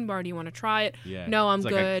protein bar. Do you want to try it? Yeah. No, I'm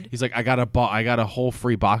good. He's like, I got a whole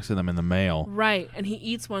free box of them in the mail. Right. And he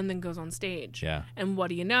eats one, then goes on stage. Yeah. And what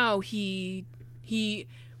do you know? He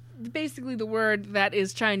basically, the word that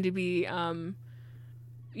is trying to be,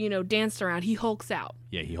 danced around, he hulks out.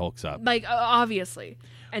 Yeah, he hulks up. Like, obviously.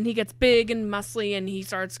 And he gets big and muscly, and he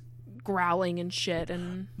starts growling and shit.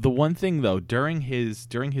 And the one thing, though, during his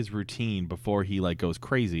routine before he, like, goes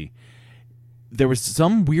crazy, there was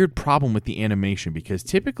some weird problem with the animation because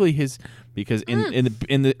typically in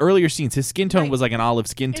the earlier scenes his skin tone was like an olive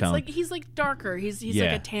skin tone. It's like he's like darker. He's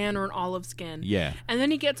like a tan or an olive skin. Yeah. And then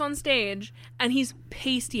he gets on stage and he's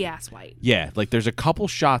pasty ass white. Yeah, like there's a couple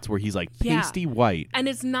shots where he's like pasty white. And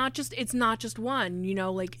it's not just one,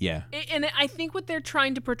 like and I think what they're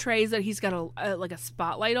trying to portray is that he's got a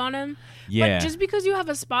spotlight on him. Yeah. But just because you have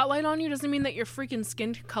a spotlight on you doesn't mean that your freaking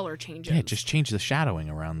skin color changes. Yeah, just change the shadowing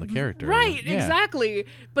around the character. Right. Yeah. Exactly.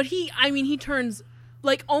 But he turns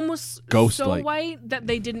like almost ghost-like. So white that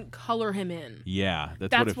they didn't color him in. Yeah,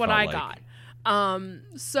 that's what I got.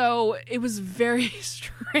 So it was very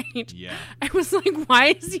strange. Yeah. I was like, why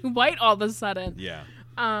is he white all of a sudden? Yeah.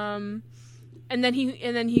 And then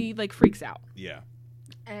he like freaks out. Yeah.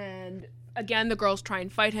 And again, the girls try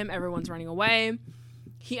and fight him. Everyone's running away.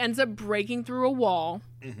 He ends up breaking through a wall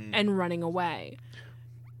and running away,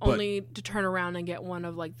 only to turn around and get one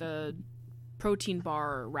of like the protein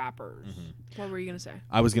bar wrappers. What were you going to say?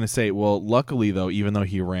 I was going to say, well, luckily, though, even though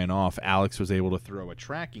he ran off, Alex was able to throw a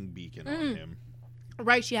tracking beacon on him.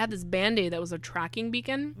 Right. She had this Band-Aid that was a tracking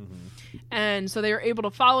beacon. And so they were able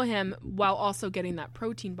to follow him while also getting that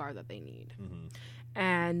protein bar that they need.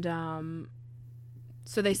 And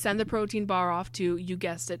so they send the protein bar off to, you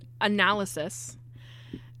guessed it, analysis.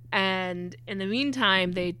 And in the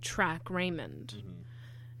meantime, they track Raymond.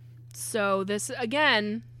 So this,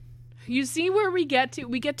 again, you see where we get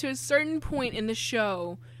to a certain point in the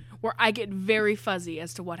show where I get very fuzzy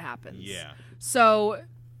as to what happens. Yeah. So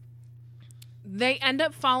they end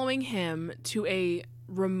up following him to a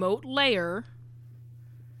remote lair.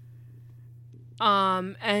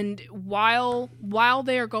 And while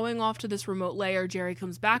they are going off to this remote lair, Jerry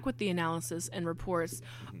comes back with the analysis and reports,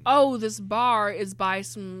 oh, this bar is by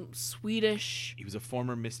some Swedish... He was a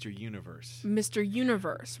former Mr. Universe. Mr.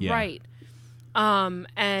 Universe, yeah. Right.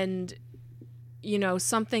 And,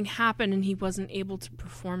 something happened and he wasn't able to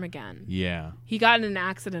perform again. Yeah. He got in an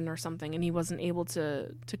accident or something and he wasn't able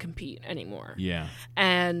to compete anymore. Yeah.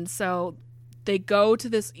 And so they go to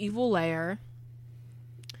this evil lair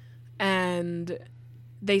and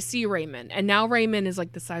they see Raymond. And now Raymond is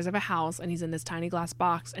like the size of a house and he's in this tiny glass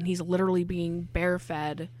box and he's literally being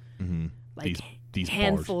bear-fed like these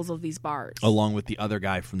handfuls of these bars. Along with the other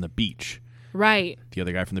guy from the beach. Right. The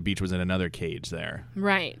other guy from the beach was in another cage there.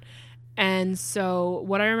 Right. And so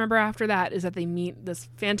what I remember after that is that they meet this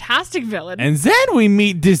fantastic villain. And then we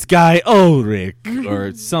meet this guy, Ulrich,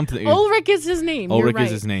 or something. Ulrich is his name. Ulrich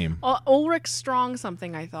is his name. Ulrich Strong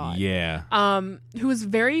something, I thought. Yeah. Who is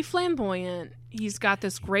very flamboyant. He's got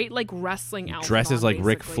this great, like, wrestling outfit Dresses like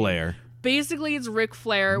Ric Flair. Basically, it's Ric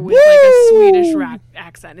Flair with, like, a Swedish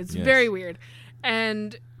accent. It's very weird.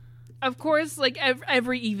 And... of course, like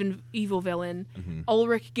every evil villain,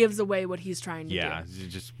 Ulrich gives away what he's trying to do. Yeah, he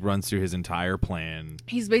just runs through his entire plan.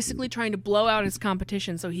 He's basically trying to blow out his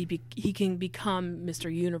competition so he can become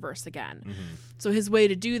Mr. Universe again. So his way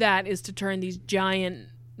to do that is to turn these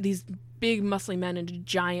big muscly men into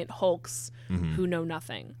giant hulks who know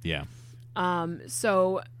nothing. Yeah.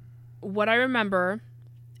 So what I remember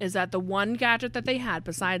is that the one gadget that they had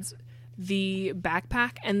besides the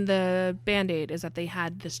backpack and the Band-Aid is that they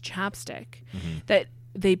had this chapstick that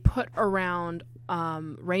they put around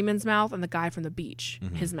Raymond's mouth and the guy from the beach,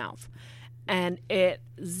 his mouth. And it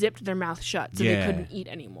zipped their mouth shut so they couldn't eat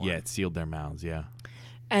anymore. Yeah, it sealed their mouths, yeah.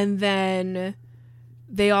 And then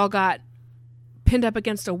they all got pinned up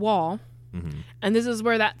against a wall. And this is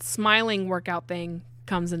where that smiling workout thing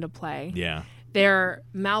comes into play. Yeah. Their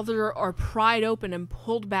mouths are pried open and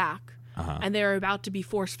pulled back and they're about to be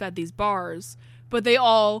force-fed these bars, but they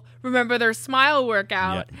all remember their smile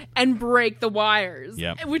workout and break the wires,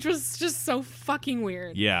 which was just so fucking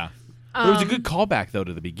weird. Yeah. It was a good callback, though,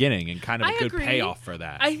 to the beginning and kind of a good payoff for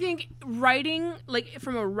that. I think writing, like,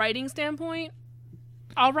 from a writing standpoint,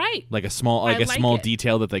 all right. Like a small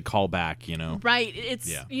detail that they call back, you know? Right.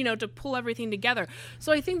 It's, you know, to pull everything together.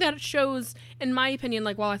 So I think that shows, in my opinion,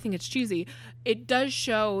 like, while I think it's cheesy, it does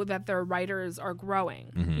show that their writers are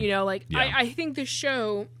growing. You know, like, I think the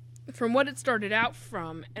show, from what it started out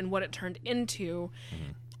from and what it turned into,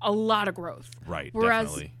 a lot of growth. Right. Whereas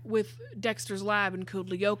definitely. with Dexter's Lab and Code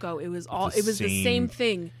Lyoko, it was the same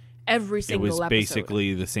thing every single episode. It was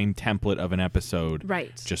basically the same template of an episode.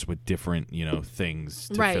 Right. Just with different, you know, things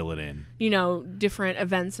to fill it in. You know, different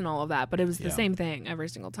events and all of that, but it was the same thing every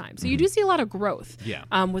single time. So you do see a lot of growth.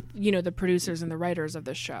 With, you know, the producers and the writers of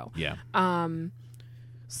this show. Yeah.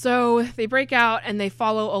 So they break out and they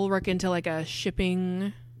follow Ulrich into like a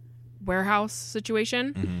shipping warehouse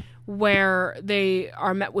situation where they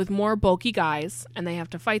are met with more bulky guys and they have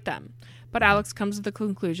to fight them. But Alex comes to the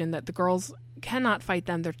conclusion that the girls cannot fight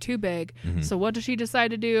them. They're too big. So what does she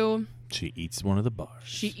decide to do? She eats one of the bars.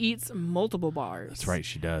 She eats multiple bars. That's right,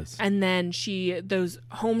 she does. And then those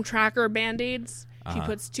home tracker Band-Aids, she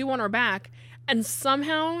puts 2 on her back. And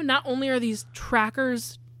somehow, not only are these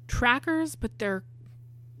trackers, but they're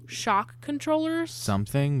shock controllers.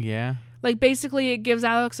 Something, yeah. Like, basically, it gives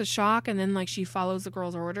Alex a shock, and then, like, she follows the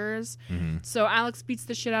girl's orders. So Alex beats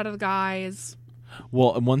the shit out of the guys.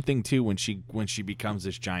 Well, and one thing, too, when she becomes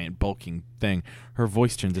this giant bulking thing, her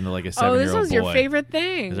voice turns into, like, a 7-year-old boy. Oh, this was your favorite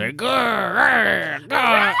thing. It's like,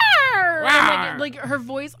 like, her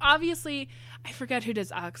voice, obviously, I forget who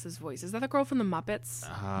does Alex's voice. Is that the girl from the Muppets?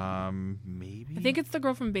 Maybe? I think it's the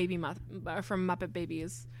girl from from Muppet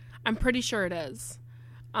Babies. I'm pretty sure it is.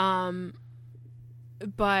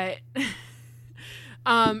 But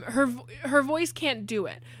her voice can't do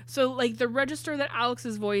it. So like the register that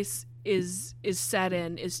Alex's voice is set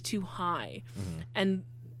in is too high. And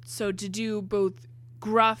so to do both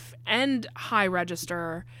gruff and high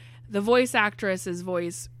register, the voice actress's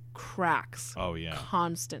voice cracks. Oh yeah.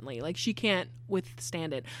 Constantly. Like she can't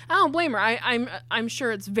withstand it. I don't blame her. I'm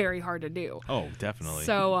sure it's very hard to do. Oh, definitely.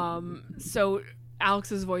 So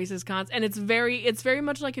Alex's voice is constant, and it's very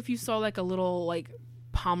much like if you saw like a little like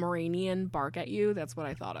Pomeranian bark at you. That's what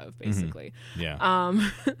I thought of, basically. Yeah.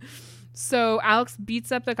 So Alex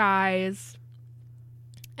beats up the guys,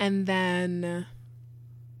 and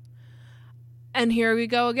here we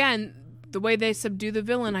go again. The way they subdue the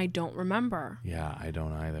villain, I don't remember. Yeah, I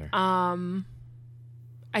don't either.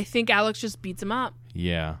 I think Alex just beats him up.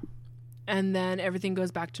 Yeah. And then everything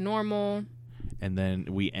goes back to normal. And then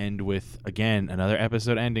we end with, again, another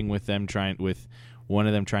episode ending with one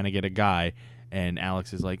of them trying to get a guy. And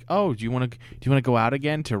Alex is like, "Oh, do you want to go out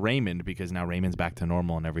again to Raymond, because now Raymond's back to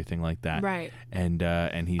normal and everything like that." Right. And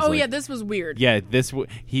he's oh like, yeah, this was weird. Yeah,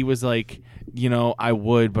 he was like, you know, I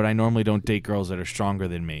would, but I normally don't date girls that are stronger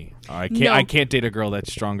than me. I can't date a girl that's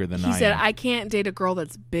stronger than I am. He said, "I can't date a girl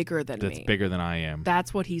that's bigger than me." That's bigger than I am.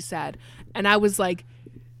 That's what he said, and I was like,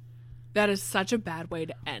 that is such a bad way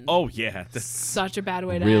to end. Oh yeah, that's such a bad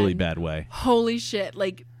way to end. Really bad way. Holy shit!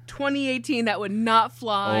 Like 2018, that would not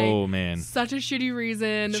fly. Oh man, such a shitty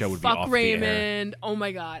reason. Show would Fuck be off Raymond. Oh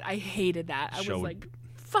my god, I hated that. I was like,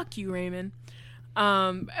 fuck you, Raymond.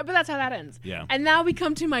 But that's how that ends. Yeah. And now we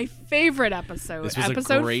come to my favorite episode,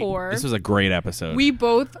 episode 4. This was a great episode. We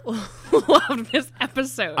both loved this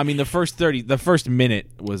episode. I mean, the first minute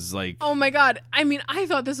was like, oh my god. I mean, I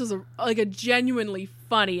thought this was a genuinely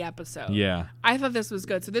funny episode. Yeah. I thought this was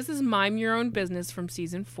good. So this is Mind Your Own Business from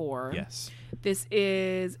season 4. Yes. This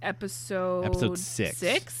is episode 6.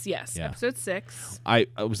 Yes, yeah. Episode 6. I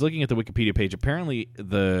was looking at the Wikipedia page. Apparently,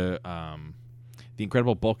 the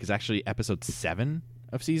Incredible Bulk is actually episode 7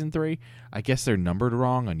 of season 3. I guess they're numbered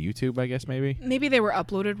wrong on YouTube. I guess maybe they were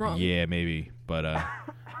uploaded wrong. Yeah, maybe. But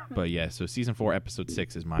yeah. So season 4, episode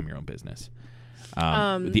 6 is Mind Your Own Business.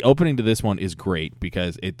 The opening to this one is great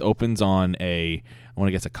because it opens on I want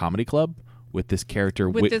to guess a comedy club. With this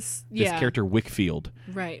character, this character Wickfield,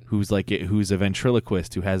 right? Who's a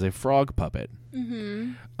ventriloquist who has a frog puppet,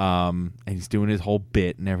 and he's doing his whole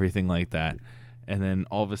bit and everything like that. And then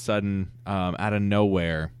all of a sudden, out of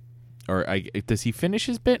nowhere, does he finish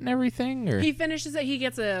his bit and everything? Or he finishes it. He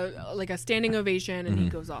gets a standing ovation, and he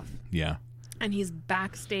goes off. Yeah, and he's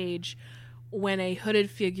backstage when a hooded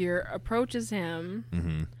figure approaches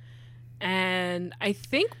him, and I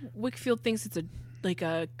think Wickfield thinks it's a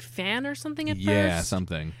fan or something at first. Yeah,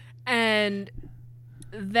 something. And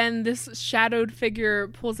then this shadowed figure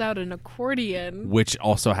pulls out an accordion. Which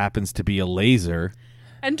also happens to be a laser.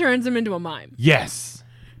 and turns him into a mime. Yes.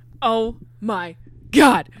 Oh my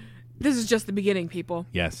God. This is just the beginning, people.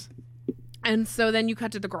 Yes. And so then you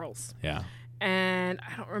cut to the girls. Yeah. And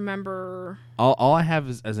I don't remember. All I have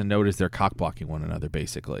as a note is they're cock blocking one another,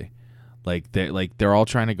 basically. They're all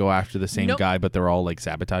trying to go after the same guy, but they're all like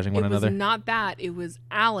sabotaging one another. It was not that. It was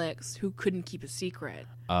Alex who couldn't keep a secret.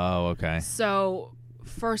 Oh, okay. So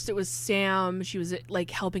first it was Sam. She was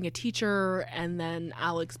like helping a teacher, and then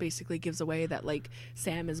Alex basically gives away that like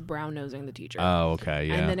Sam is brown nosing the teacher. Oh, okay,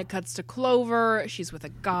 yeah. And then it cuts to Clover. She's with a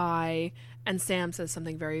guy, and Sam says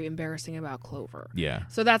something very embarrassing about Clover. Yeah.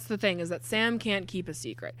 So that's the thing, is that Sam can't keep a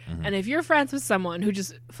secret. Mm-hmm. And if you're friends with someone who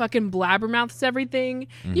just fucking blabbermouths everything,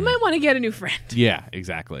 you might want to get a new friend. Yeah,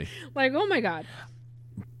 exactly. Like, oh my God.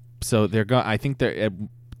 So they're going. I think they're.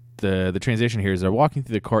 The transition here is they're walking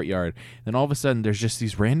through the courtyard, and all of a sudden there's just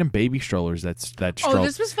these random baby strollers that stroll. Oh,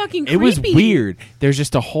 this was fucking creepy. It was weird. There's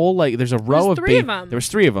just a whole there's a row of three of them. There was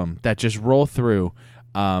 3 of them that just roll through,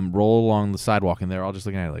 roll along the sidewalk, and they're all just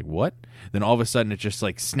looking at it like, what? Then all of a sudden it just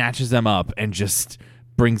like snatches them up and just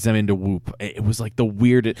brings them into WOOHP. It was like the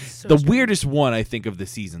weirdest one I think of the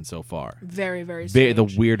season so far. Very, very strange. The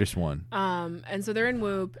weirdest one. And so they're in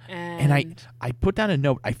WOOHP, and I put down a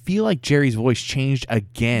note. I feel like Jerry's voice changed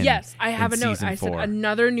again. Yes, I have a note. I 4. said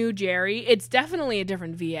another new Jerry. It's definitely a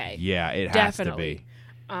different VA. Yeah, it definitely. has to be.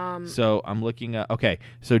 So I'm looking at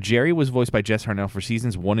so Jerry was voiced by Jess Harnell for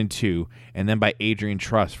seasons 1 and 2, and then by Adrian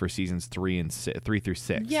Truss for seasons 3 through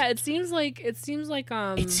 6. Yeah, it seems like it seems like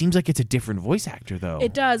it's a different voice actor though.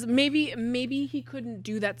 It does. Maybe he couldn't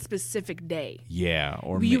do that specific day. Yeah,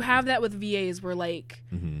 or you have that with VAs where like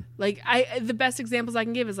the best examples I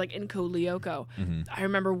can give is like in Code Lyoko. Mm-hmm. I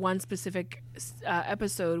remember one specific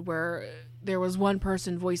episode where there was one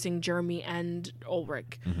person voicing Jeremy and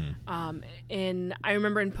Ulrich. Mm-hmm. I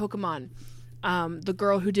remember in Pokemon, the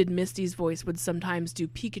girl who did Misty's voice would sometimes do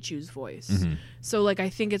Pikachu's voice. Mm-hmm. So like I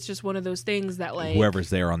think it's just one of those things that like whoever's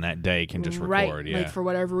there on that day can just record. Yeah. Like for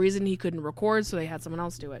whatever reason he couldn't record, so they had someone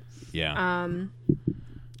else do it. Yeah.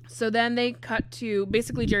 So then they cut to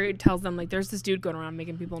basically Jerry tells them like there's this dude going around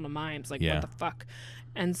making people into mimes. Like what the fuck?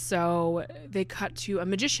 And so they cut to a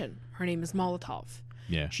magician. Her name is Molotov.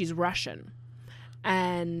 Yeah. She's Russian.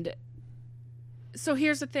 And so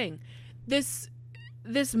here's the thing. This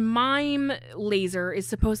mime laser is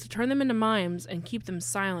supposed to turn them into mimes and keep them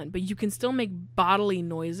silent, but you can still make bodily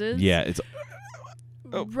noises. Yeah, it's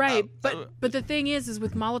right. But the thing is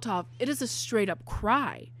with Molotov, it is a straight up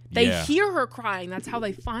cry. They hear her crying. That's how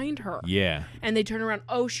they find her. Yeah. And they turn around.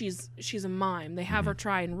 Oh, she's a mime. They have her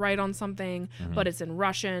try and write on something, but it's in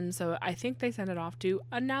Russian. So I think they send it off to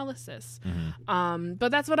analysis. Mm-hmm.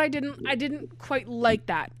 But that's what I didn't quite like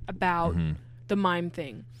that about the mime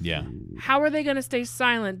thing. Yeah. How are they going to stay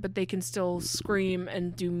silent, but they can still scream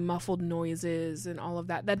and do muffled noises and all of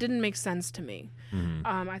that? That didn't make sense to me. Mm-hmm.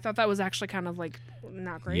 I thought that was actually kind of like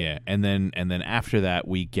not great. Yeah, and then after that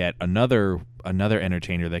we get another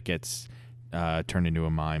entertainer that gets turned into a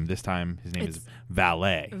mime. This time his name is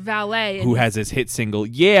Valet. Valet, who has his hit single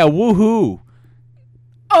 "Yeah Woohoo."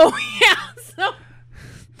 Oh yeah, so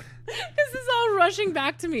this is all rushing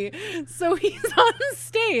back to me. So he's on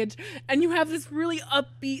stage, and you have this really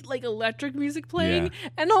upbeat, like electric music playing,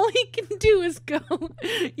 and all he can do is go,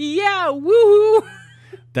 "Yeah, woohoo."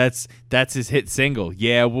 That's his hit single,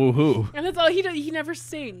 "Yeah Woohoo." And that's all he does. He never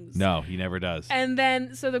sings. No, he never does. And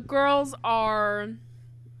then, so the girls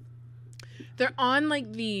they're on like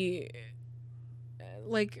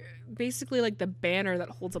basically like the banner that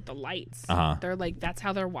holds up the lights. They're like, that's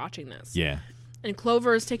how they're watching this. Yeah. And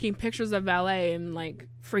Clover is taking pictures of Valet and like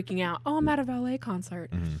freaking out. Oh, I'm at a Valet concert.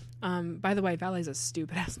 Mm-hmm. By the way, Valet's a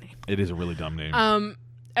stupid ass name. It is a really dumb name.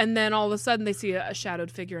 And then all of a sudden they see a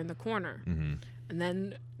shadowed figure in the corner. Mm-hmm. And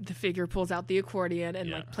then the figure pulls out the accordion and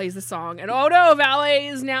like plays the song. And oh no, Valet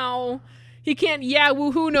is now, he can't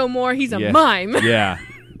woohoo no more. He's a mime. Yeah.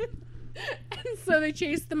 And so they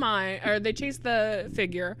chase the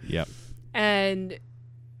figure. Yep. And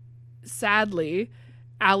sadly,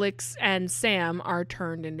 Alex and Sam are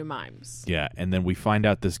turned into mimes. Yeah, and then we find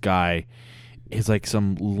out this guy is like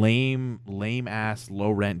some lame ass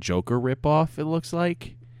low rent Joker ripoff. It looks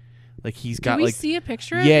like he's got Do we see a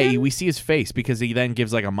picture of Yeah, him? we see his face because he then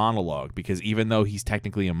gives like a monologue because even though he's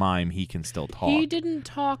technically a mime, he can still talk. He didn't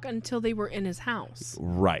talk until they were in his house.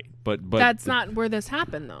 Right. But that's not where this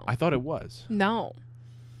happened though. I thought it was. No,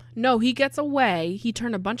 he gets away. He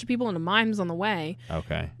turned a bunch of people into mimes on the way.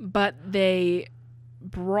 Okay. But they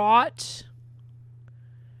brought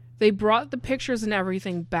the pictures and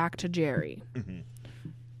everything back to Jerry. Mm-hmm.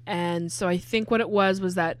 And so I think what it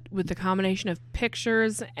was that with the combination of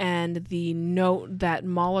pictures and the note that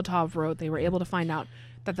Molotov wrote, they were able to find out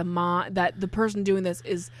that the person doing this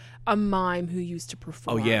is a mime who used to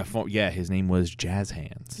perform. Oh yeah, his name was Jazz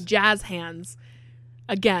Hands. Jazz Hands,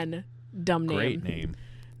 again, dumb name. Great name.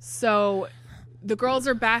 So the girls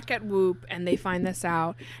are back at WOOHP and they find this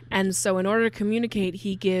out, and so in order to communicate,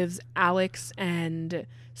 he gives Alex and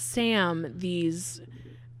Sam these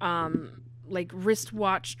like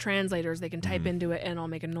wristwatch translators. They can type into it and it'll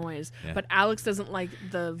make a noise. Yeah. But Alex doesn't like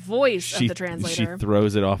the voice of the translator. She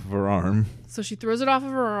throws it off of her arm. So she throws it off of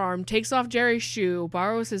her arm, takes off Jerry's shoe,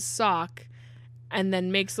 borrows his sock, and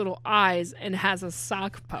then makes little eyes and has a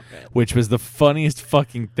sock puppet. Which was the funniest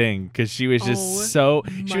fucking thing, because she was just so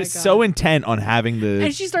intent on having the...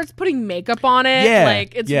 And she starts putting makeup on it. Yeah.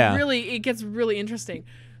 Like, it gets really interesting.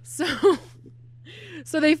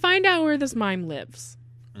 So they find out where this mime lives.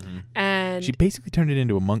 Mm-hmm. And she basically turned it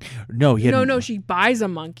into a monkey. No, she buys a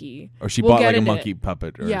monkey. Or she bought like a monkey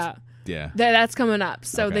puppet. Or yeah. That's coming up.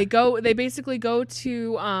 So they basically go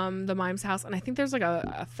to the mime's house, and I think there's like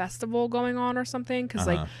a festival going on or something, because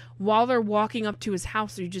like while they're walking up to his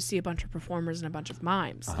house, you just see a bunch of performers and a bunch of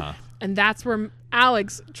mimes. And that's where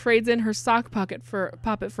Alex trades in her sock puppet for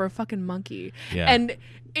a fucking monkey. Yeah. And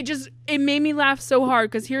it made me laugh so hard,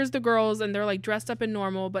 because here's the girls and they're like dressed up in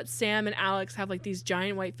normal, but Sam and Alex have like these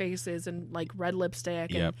giant white faces and like red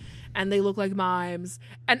lipstick and they look like mimes,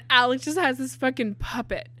 and Alex just has this fucking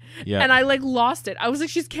puppet. And I like lost it. I was like,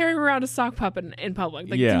 she's carrying around a sock puppet in public.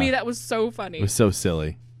 Like to me that was so funny. It was so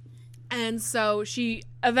silly. And so she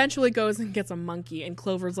eventually goes and gets a monkey, and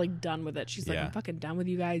Clover's like done with it. She's like, I'm fucking done with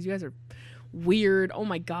you guys. You guys are weird. Oh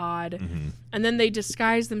my God. Mm-hmm. And then they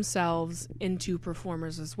disguise themselves into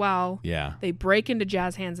performers as well. Yeah. They break into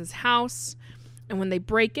Jazz Hands' house, and when they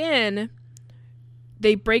break into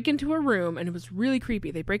a room, and it was really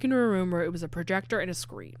creepy. They break into a room where it was a projector and a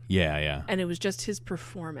screen. Yeah. And it was just his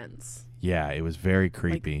performance. Yeah, it was very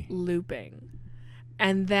creepy. Like, looping.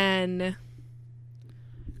 And then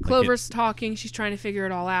Clover's talking. She's trying to figure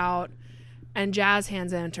it all out. And Jazz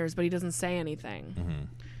Hands enters, but he doesn't say anything. Mm-hmm.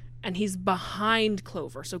 And he's behind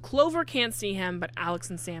Clover, so Clover can't see him, but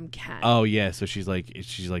Alex and Sam can. Oh yeah, so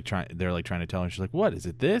they're trying to tell her. She's like, "What is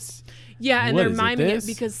it? This?" Yeah, and they're miming it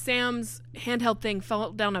because Sam's handheld thing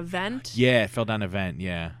fell down a vent. Yeah, it fell down a vent.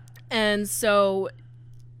 Yeah, and so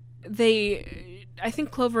I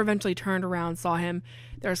think Clover eventually turned around, saw him.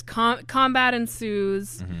 There's combat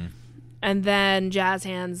ensues, and then Jazz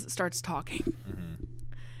Hands starts talking. Mm-hmm.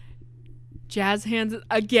 Jazz Hands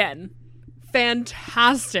again.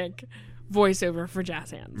 Fantastic voiceover for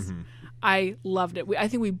Jazz Hands. Mm-hmm. I loved it. I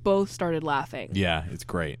think we both started laughing. Yeah, it's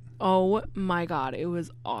great. Oh my God, it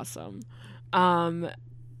was awesome. And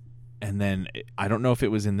then I don't know if it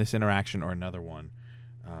was in this interaction or another one.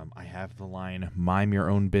 I have the line "Mime your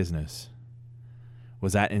own business."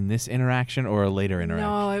 Was that in this interaction or a later interaction?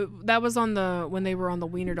 No, that was when they were on the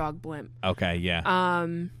Wiener Dog blimp. Okay, yeah.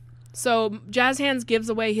 So Jazz Hands gives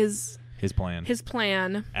away his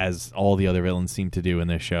plan. As all the other villains seem to do in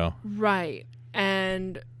this show. Right.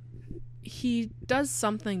 And he does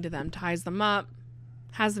something to them, ties them up,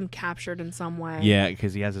 has them captured in some way. Yeah,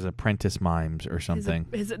 because he has his apprentice mimes or something.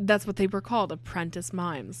 That's what they were called, apprentice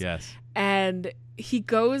mimes. Yes. And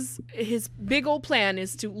his big old plan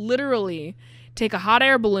is to literally take a hot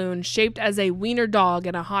air balloon shaped as a wiener dog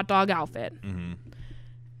in a hot dog outfit. Mm-hmm.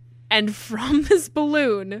 And from this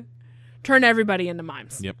balloon, turn everybody into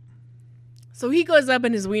mimes. Yep. So he goes up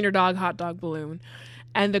in his wiener dog hot dog balloon,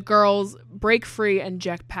 and the girls break free and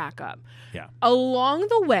jetpack up. Yeah. Along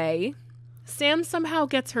the way, Sam somehow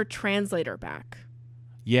gets her translator back.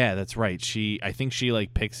 Yeah, that's right. I think she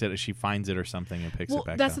like picks it, she finds it or something and picks it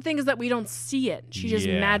back up. That's the thing, is that we don't see it. She just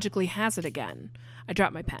magically has it again. I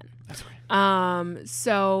dropped my pen. That's right.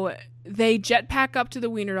 So they jetpack up to the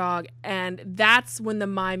wiener dog, and that's when the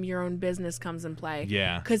mime your own business comes in play.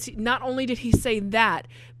 Yeah. Because not only did he say that,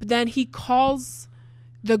 but then he calls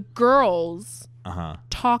the girls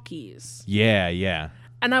talkies. Yeah.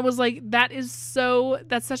 And I was like, that's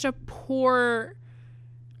such a poor...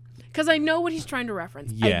 Because I know what he's trying to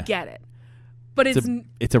reference. Yeah. I get it. But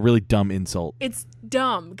it's a really dumb insult. It's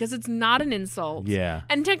dumb because it's not an insult. Yeah.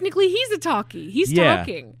 And technically he's a talkie. He's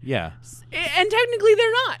talking. Yeah. And technically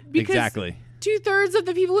they're not. Because exactly. 2/3 of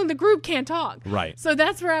the people in the group can't talk. Right. So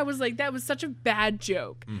that's where I was like, that was such a bad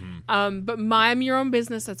joke. Mm-hmm. But mime your own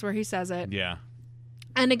business, that's where he says it. Yeah.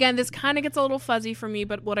 And again, this kind of gets a little fuzzy for me,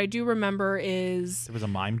 but what I do remember is... There was a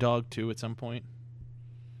mime dog too at some point.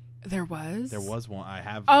 There was? There was one. I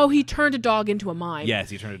have... Oh, he turned a dog into a mime.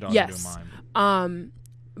 Yes, he turned a dog into a mime.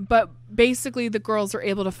 But basically the girls are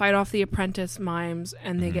able to fight off the apprentice mimes,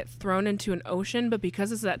 and they get thrown into an ocean, but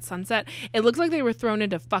because it's at sunset, it looks like they were thrown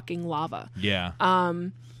into fucking lava. Yeah.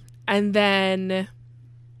 And then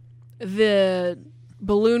the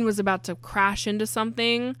balloon was about to crash into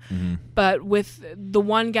something, but with the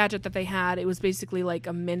one gadget that they had, it was basically like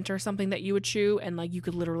a mint or something that you would chew, and like you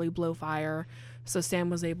could literally blow fire. So Sam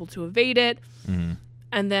was able to evade it,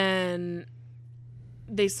 and then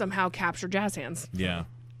they somehow capture Jazz Hands. Yeah.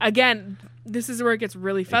 Again, this is where it gets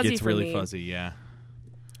really fuzzy. It gets really fuzzy, yeah.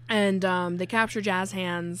 And they capture Jazz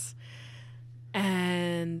Hands,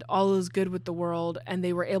 and all is good with the world, and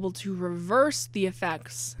they were able to reverse the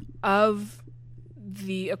effects of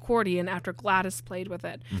the accordion after Gladys played with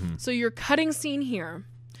it. So your cutting scene here,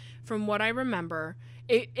 from what I remember,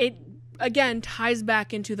 it again ties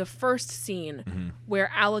back into the first scene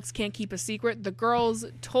where Alex can't keep a secret. The girls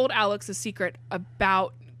told Alex a secret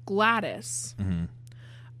about Gladys,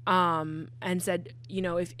 and said, you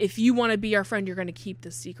know, if you want to be our friend, you're going to keep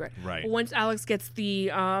this secret. Right. But once Alex gets the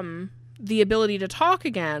ability to talk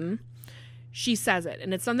again, she says it,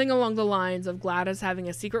 and it's something along the lines of Gladys having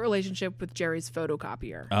a secret relationship with Jerry's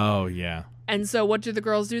photocopier. Oh, yeah. And so what do the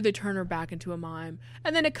girls do? They turn her back into a mime.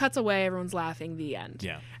 And then it cuts away. Everyone's laughing. The end.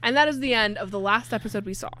 Yeah. And that is the end of the last episode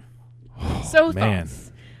we saw. So man.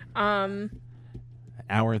 thoughts.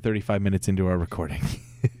 Hour and 35 minutes into our recording.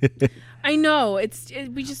 I know.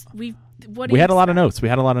 We had a lot of notes. We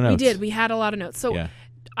had a lot of notes. We did. We had a lot of notes. So yeah.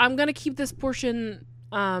 I'm going to keep this portion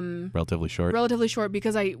relatively short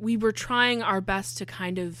because we were trying our best to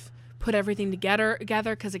kind of put everything together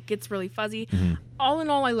because it gets really fuzzy. All in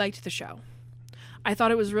all, I liked the show. I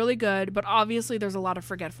thought it was really good, but obviously there's a lot of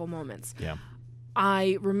forgetful moments. Yeah.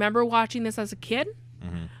 I remember watching this as a kid,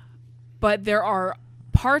 but there are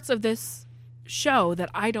parts of this show that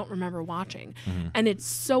I don't remember watching. And it's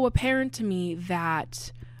so apparent to me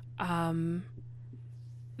that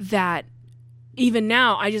that even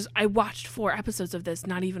now, I watched 4 episodes of this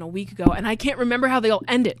not even a week ago, and I can't remember how they all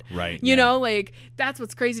ended. Right. You know, like, that's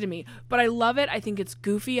what's crazy to me. But I love it. I think it's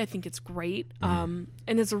goofy. I think it's great. And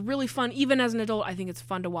it's a really fun, even as an adult, I think it's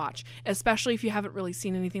fun to watch, especially if you haven't really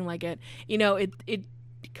seen anything like it. You know, it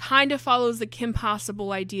kind of follows the Kim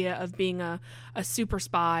Possible idea of being a super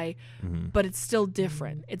spy, but it's still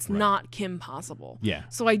different. It's not Kim Possible. Yeah.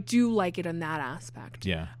 So I do like it in that aspect.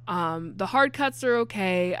 Yeah. The hard cuts are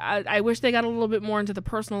okay. I wish they got a little bit more into the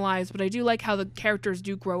personal lives, but I do like how the characters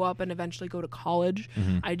do grow up and eventually go to college.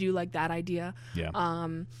 I do like that idea. Yeah.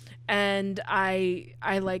 And I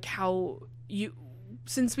like how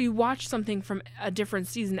since we watched something from a different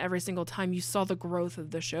season every single time, you saw the growth of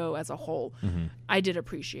the show as a whole. I did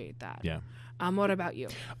appreciate that. Yeah. What about you?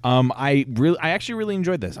 I actually really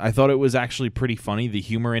enjoyed this. I thought it was actually pretty funny. The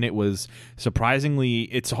humor in it was surprisingly,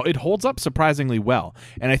 it holds up surprisingly well.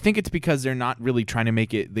 And I think it's because they're not really trying to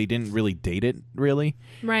make it, they didn't really date it, really.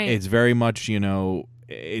 Right. It's very much, you know,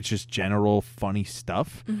 it's just general funny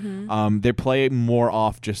stuff. They play more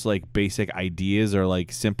off just like basic ideas or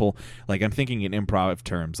like simple, like I'm thinking in improv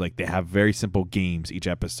terms, like they have very simple games each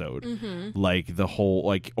episode, like the whole,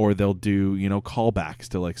 like, or they'll do, you know, callbacks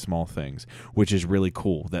to like small things, which is really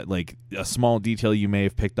cool. That like a small detail you may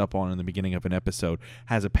have picked up on in the beginning of an episode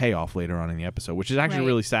has a payoff later on in the episode, which is actually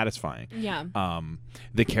really satisfying. Yeah.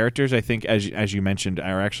 The characters, I think, as you mentioned,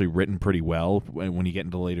 are actually written pretty well when you get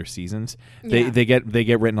into later seasons. They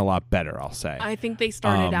get written a lot better, I'll say. I think they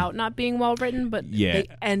started out not being well written, but they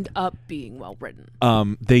end up being well written.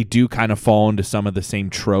 They do kind of fall into some of the same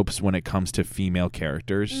tropes when it comes to female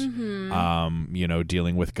characters. You know,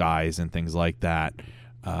 dealing with guys and things like that.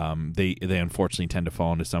 They unfortunately tend to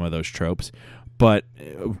fall into some of those tropes. But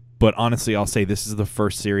honestly, I'll say this is the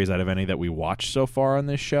first series out of any that we watched so far on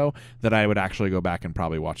this show that I would actually go back and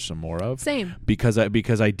probably watch some more of. Same. Because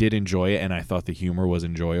I did enjoy it and I thought the humor was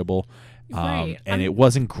enjoyable. Right. And it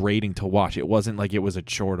wasn't grating to watch. It wasn't like it was a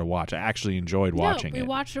chore to watch. I actually enjoyed watching it. We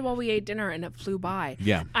watched it while we ate dinner and it flew by.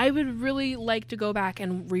 Yeah. I would really like to go back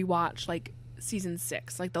and rewatch like season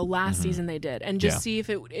 6, like the last season they did, and just see if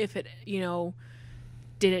it you know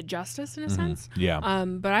did it justice in a sense. Yeah.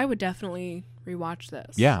 But I would definitely rewatch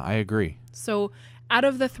this. Yeah, I agree. So out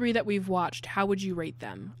of the 3 that we've watched, how would you rate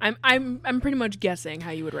them? I'm pretty much guessing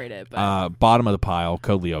how you would rate it. But bottom of the pile,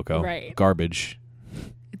 Code Lyoko. Right. Garbage.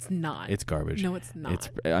 It's not. It's garbage. No, it's not.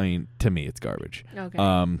 I mean, to me, it's garbage.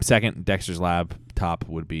 Okay. Second, Dexter's Lab. Top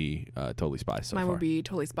would be Totally Spies. So Mine far. would be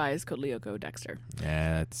Totally Spies, Code Lyoko, Dexter.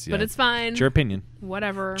 Yeah, but it's fine. It's your opinion.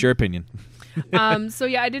 Whatever. It's your opinion. So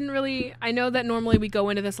yeah, I know that normally we go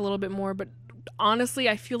into this a little bit more, but honestly,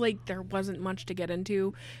 I feel like there wasn't much to get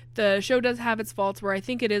into. The show does have its faults where I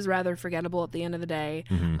think it is rather forgettable at the end of the day.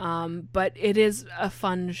 But it is a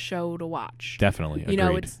fun show to watch. Definitely. You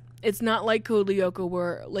know, It's not like Code Lyoko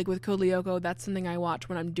where, like with Code Lyoko, that's something I watch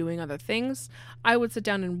when I'm doing other things. I would sit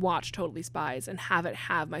down and watch Totally Spies and have it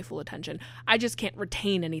have my full attention. I just can't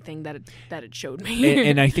retain anything that it showed me.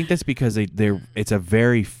 and I think that's because it's a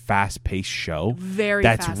very fast-paced show. Very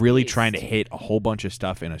that's fast-paced. Really trying to hit a whole bunch of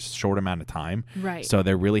stuff in a short amount of time. Right. So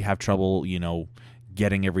they really have trouble,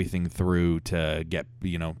 getting everything through to get,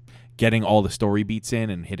 getting all the story beats in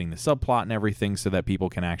and hitting the subplot and everything so that people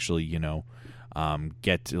can actually,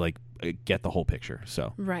 get the whole picture.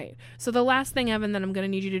 So right. So the last thing, Evan, that I'm going to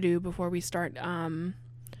need you to do before we start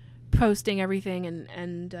posting everything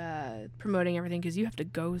and promoting everything, because you have to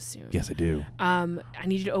go soon. Yes, I do. I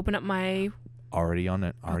need you to open up my already on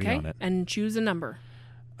it, and choose a number.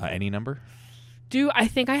 Any number? I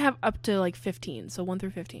think I have up to like 15, so 1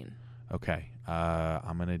 through 15. Okay.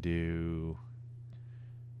 I'm gonna do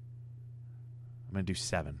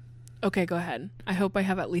 7. Okay, go ahead. I hope I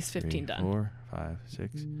have at least 15 done. 4, 5,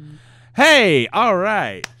 6. Hey, all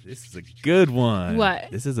right. This is a good one. What?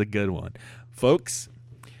 This is a good one. Folks,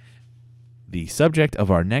 the subject of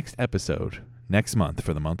our next episode next month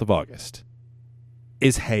for the month of August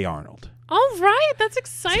is Hey Arnold. All right, that's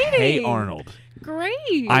exciting. It's Hey Arnold.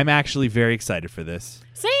 Great. I'm actually very excited for this.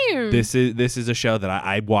 Same. This is a show that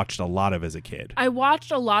I watched a lot of as a kid. I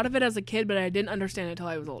watched a lot of it as a kid, but I didn't understand it until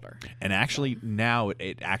I was older. And actually now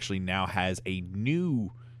it now has a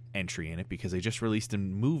new entry in it because they just released a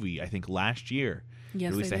movie, I think last year.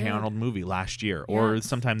 Yes, released they a Hey did. Arnold movie last year or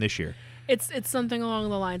sometime this year. It's something along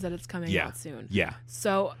the lines that it's coming out soon. Yeah.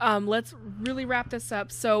 So let's really wrap this up.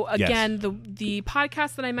 So again, the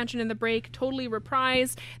podcast that I mentioned in the break, Totally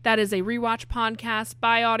Reprised, that is a rewatch podcast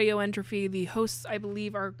by Audio Entropy. The hosts, I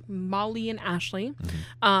believe, are Molly and Ashley.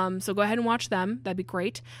 Mm-hmm. So go ahead and watch them. That'd be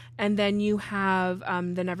great. And then you have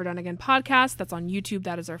the Never Done Again podcast. That's on YouTube.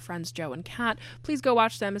 That is our friends Joe and Kat. Please go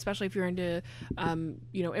watch them, especially if you're into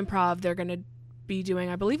improv. They're going to be doing,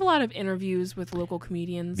 I believe, a lot of interviews with local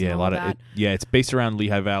comedians. Yeah, and a lot of that. it's based around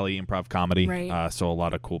Lehigh Valley improv comedy. Right. So a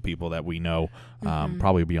lot of cool people that we know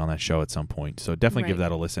probably be on that show at some point. So definitely give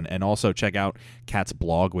that a listen, and also check out Kat's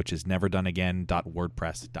blog, which is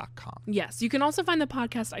neverdonagain.wordpress.com. Yes, you can also find the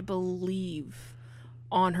podcast, I believe,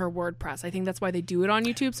 on her WordPress. I think that's why they do it on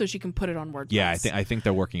YouTube, so she can put it on WordPress. Yeah, I think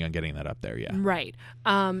they're working on getting that up there. Yeah. Right.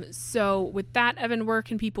 So with that, Evan, where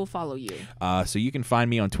can people follow you? So you can find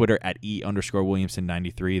me on Twitter at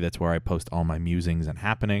 @E_Williamson93. That's where I post all my musings and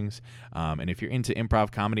happenings. And if you're into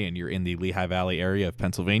improv comedy and you're in the Lehigh Valley area of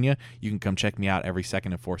Pennsylvania, you can come check me out every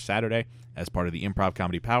second and fourth Saturday as part of the Improv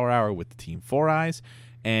Comedy Power Hour with the Team 4 Eyes.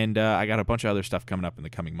 And I got a bunch of other stuff coming up in the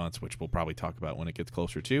coming months, which we'll probably talk about when it gets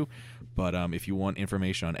closer to. But if you want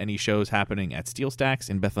information on any shows happening at Steel Stacks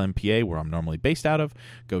in Bethlehem, PA, where I'm normally based out of,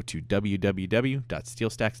 go to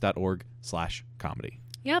www.steelstacks.org/comedy.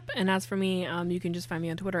 Yep, and as for me, you can just find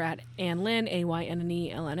me on Twitter at AnnLynn,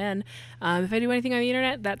 AYNNELNN. If I do anything on the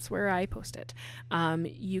internet, that's where I post it.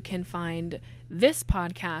 You can find this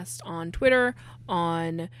podcast on Twitter,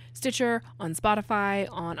 on Stitcher, on Spotify,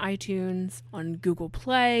 on iTunes, on Google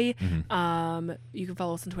Play. Mm-hmm. You can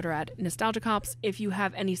follow us on Twitter at NostalgiaCops. If you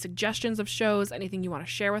have any suggestions of shows, anything you want to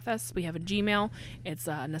share with us, we have a Gmail. It's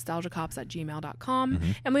nostalgiacops@gmail.com.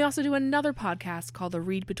 Mm-hmm. And we also do another podcast called the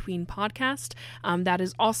Read Between Podcast. That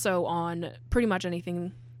is also on pretty much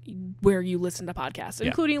anything where you listen to podcasts,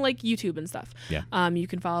 including like YouTube and stuff. Yeah. You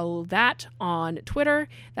can follow that on Twitter.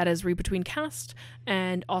 That is Read Between Cast,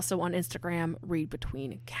 and also on Instagram, Read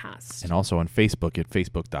Between Cast. And also on Facebook at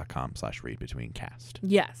facebook.com/readbetweencast.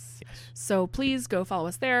 Yes. So please go follow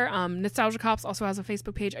us there. Nostalgia Cops also has a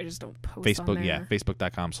Facebook page. I just don't post on there.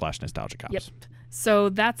 Facebook.com/nostalgiacops. Yep. So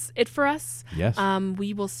that's it for us. Yes.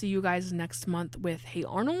 We will see you guys next month with Hey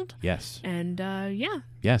Arnold. Yes. And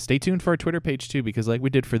Yeah, stay tuned for our Twitter page too, because like we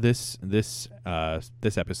did for this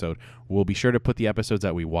episode, we'll be sure to put the episodes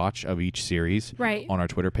that we watch of each series on our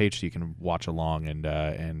Twitter page, so you can watch along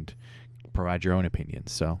and provide your own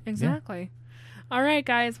opinions. So exactly. All right,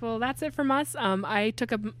 guys. Well, that's it from us. I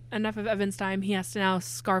took up enough of Evan's time. He has to now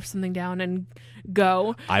scarf something down and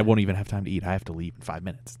go. I won't even have time to eat. I have to leave in 5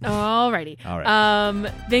 minutes. Alrighty. All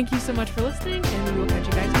right. Thank you so much for listening, and we will catch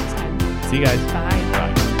you guys next time. See you guys. Bye.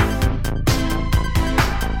 Bye.